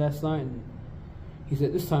again last night, and he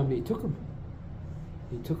said this time they took him.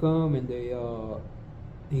 He took him, and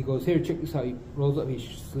he goes, here, check this out. He rolls up his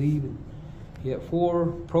sleeve, and he had 4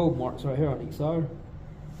 probe marks right here on each side.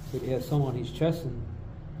 So he had some on his chest. And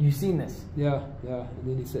you've seen this? Yeah. And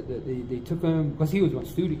then he said that they took him, because he was my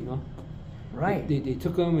student, you know. Right. They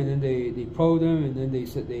took him, and then they probed him, and then they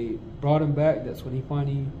said they brought him back. That's when he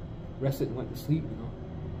finally rested and went to sleep, you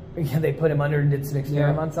know. Yeah, they put him under and did some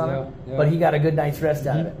experiments on him. Yeah. But he got a good night's rest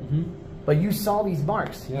out of it. But you saw these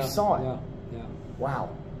marks. Yeah. You saw it. Yeah. Wow.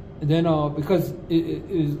 And then because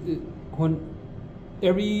when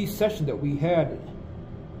every session that we had,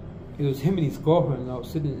 it was him and his girlfriend out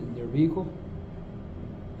sitting in their vehicle,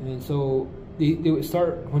 and so they would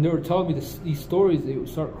start, when they were telling me these stories, they would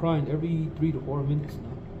start crying every 3 to 4 minutes, you know.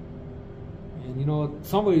 And you know,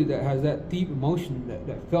 somebody that has that deep emotion,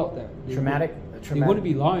 that felt that traumatic, they wouldn't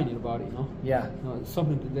be lying about it, you know. Yeah. You know, it's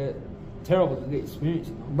something that terrible that they experience,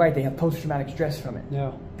 you know. Right. They have post-traumatic stress from it.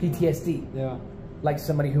 Yeah. PTSD. Yeah. Like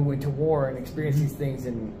somebody who went to war and experienced these things,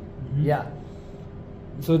 and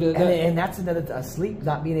So and that's another sleep.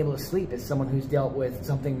 Not being able to sleep is someone who's dealt with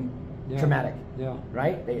something traumatic. Yeah.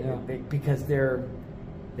 Right. Because they're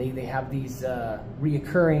they have these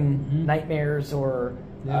reoccurring nightmares or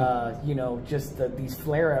you know, just these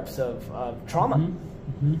flare-ups of trauma.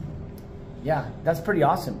 Yeah, that's pretty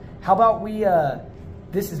awesome. How about we?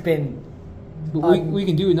 This has been. We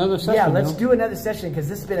can do another session. Yeah, let's do another session because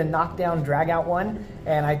this has been a knockdown, drag-out one,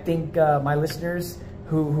 and I think my listeners,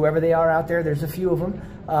 whoever they are out there, there's a few of them.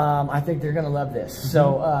 I think they're gonna love this.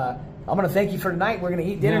 So I'm gonna thank you for tonight. We're gonna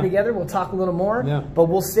eat dinner together. We'll talk a little more, but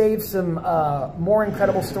we'll save some more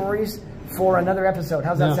incredible stories for another episode.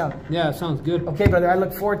 How's that sound? Yeah, it sounds good. Okay, brother. I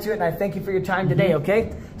look forward to it, and I thank you for your time today.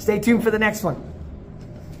 Okay, stay tuned for the next one.